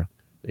that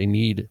they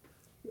need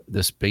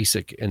this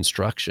basic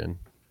instruction.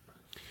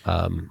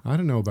 I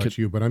don't know about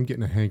you, but I'm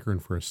getting a hankering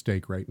for a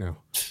steak right now.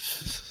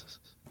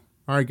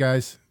 All right,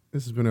 guys,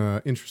 this has been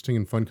an interesting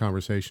and fun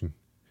conversation,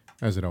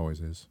 as it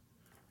always is.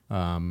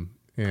 And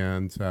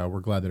we're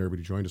glad that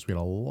everybody joined us. We had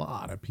a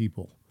lot of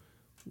people,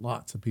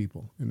 lots of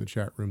people in the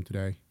chat room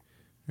today,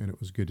 and it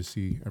was good to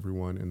see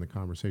everyone in the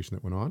conversation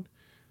that went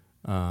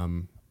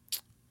on.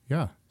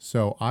 Yeah,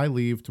 so I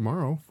leave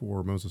tomorrow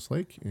for Moses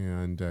Lake,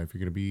 and if you're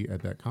going to be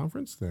at that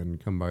conference, then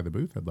come by the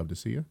booth. I'd love to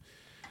see you.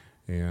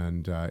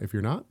 And if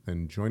you're not,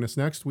 then join us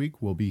next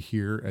week. We'll be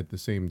here at the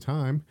same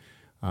time.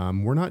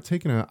 We're not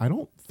taking I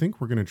don't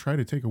think we're going to try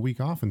to take a week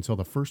off until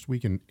the first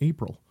week in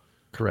April.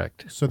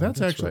 Correct. So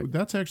that's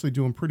actually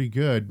doing pretty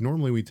good.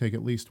 Normally we take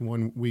at least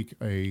 1 week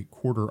a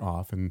quarter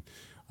off, and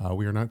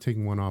we are not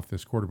taking one off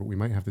this quarter, but we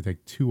might have to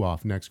take 2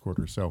 off next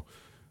quarter. So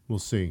we'll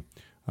see.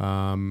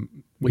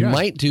 We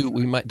might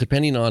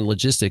depending on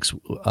logistics,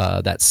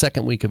 that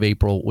second week of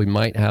April, we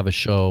might have a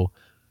show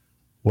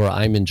where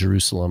I'm in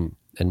Jerusalem,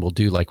 and we'll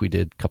do like we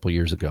did a couple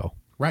years ago.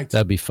 Right.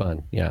 That'd be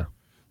fun. Yeah.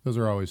 Those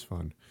are always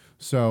fun.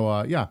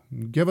 So,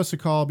 give us a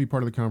call. Be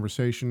part of the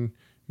conversation.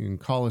 You can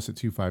call us at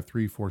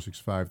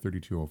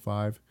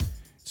 253-465-3205.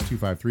 It's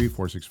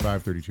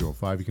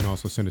 253-465-3205. You can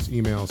also send us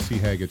emails,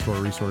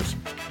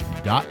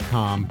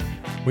 chag@TorahResource.com.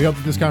 We hope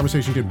that this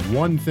conversation did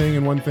one thing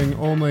and one thing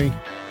only.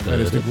 That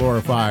is to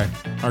glorify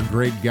our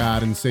great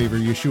God and Savior,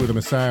 Yeshua the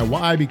Messiah.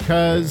 Why?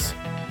 Because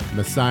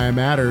Messiah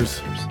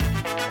matters.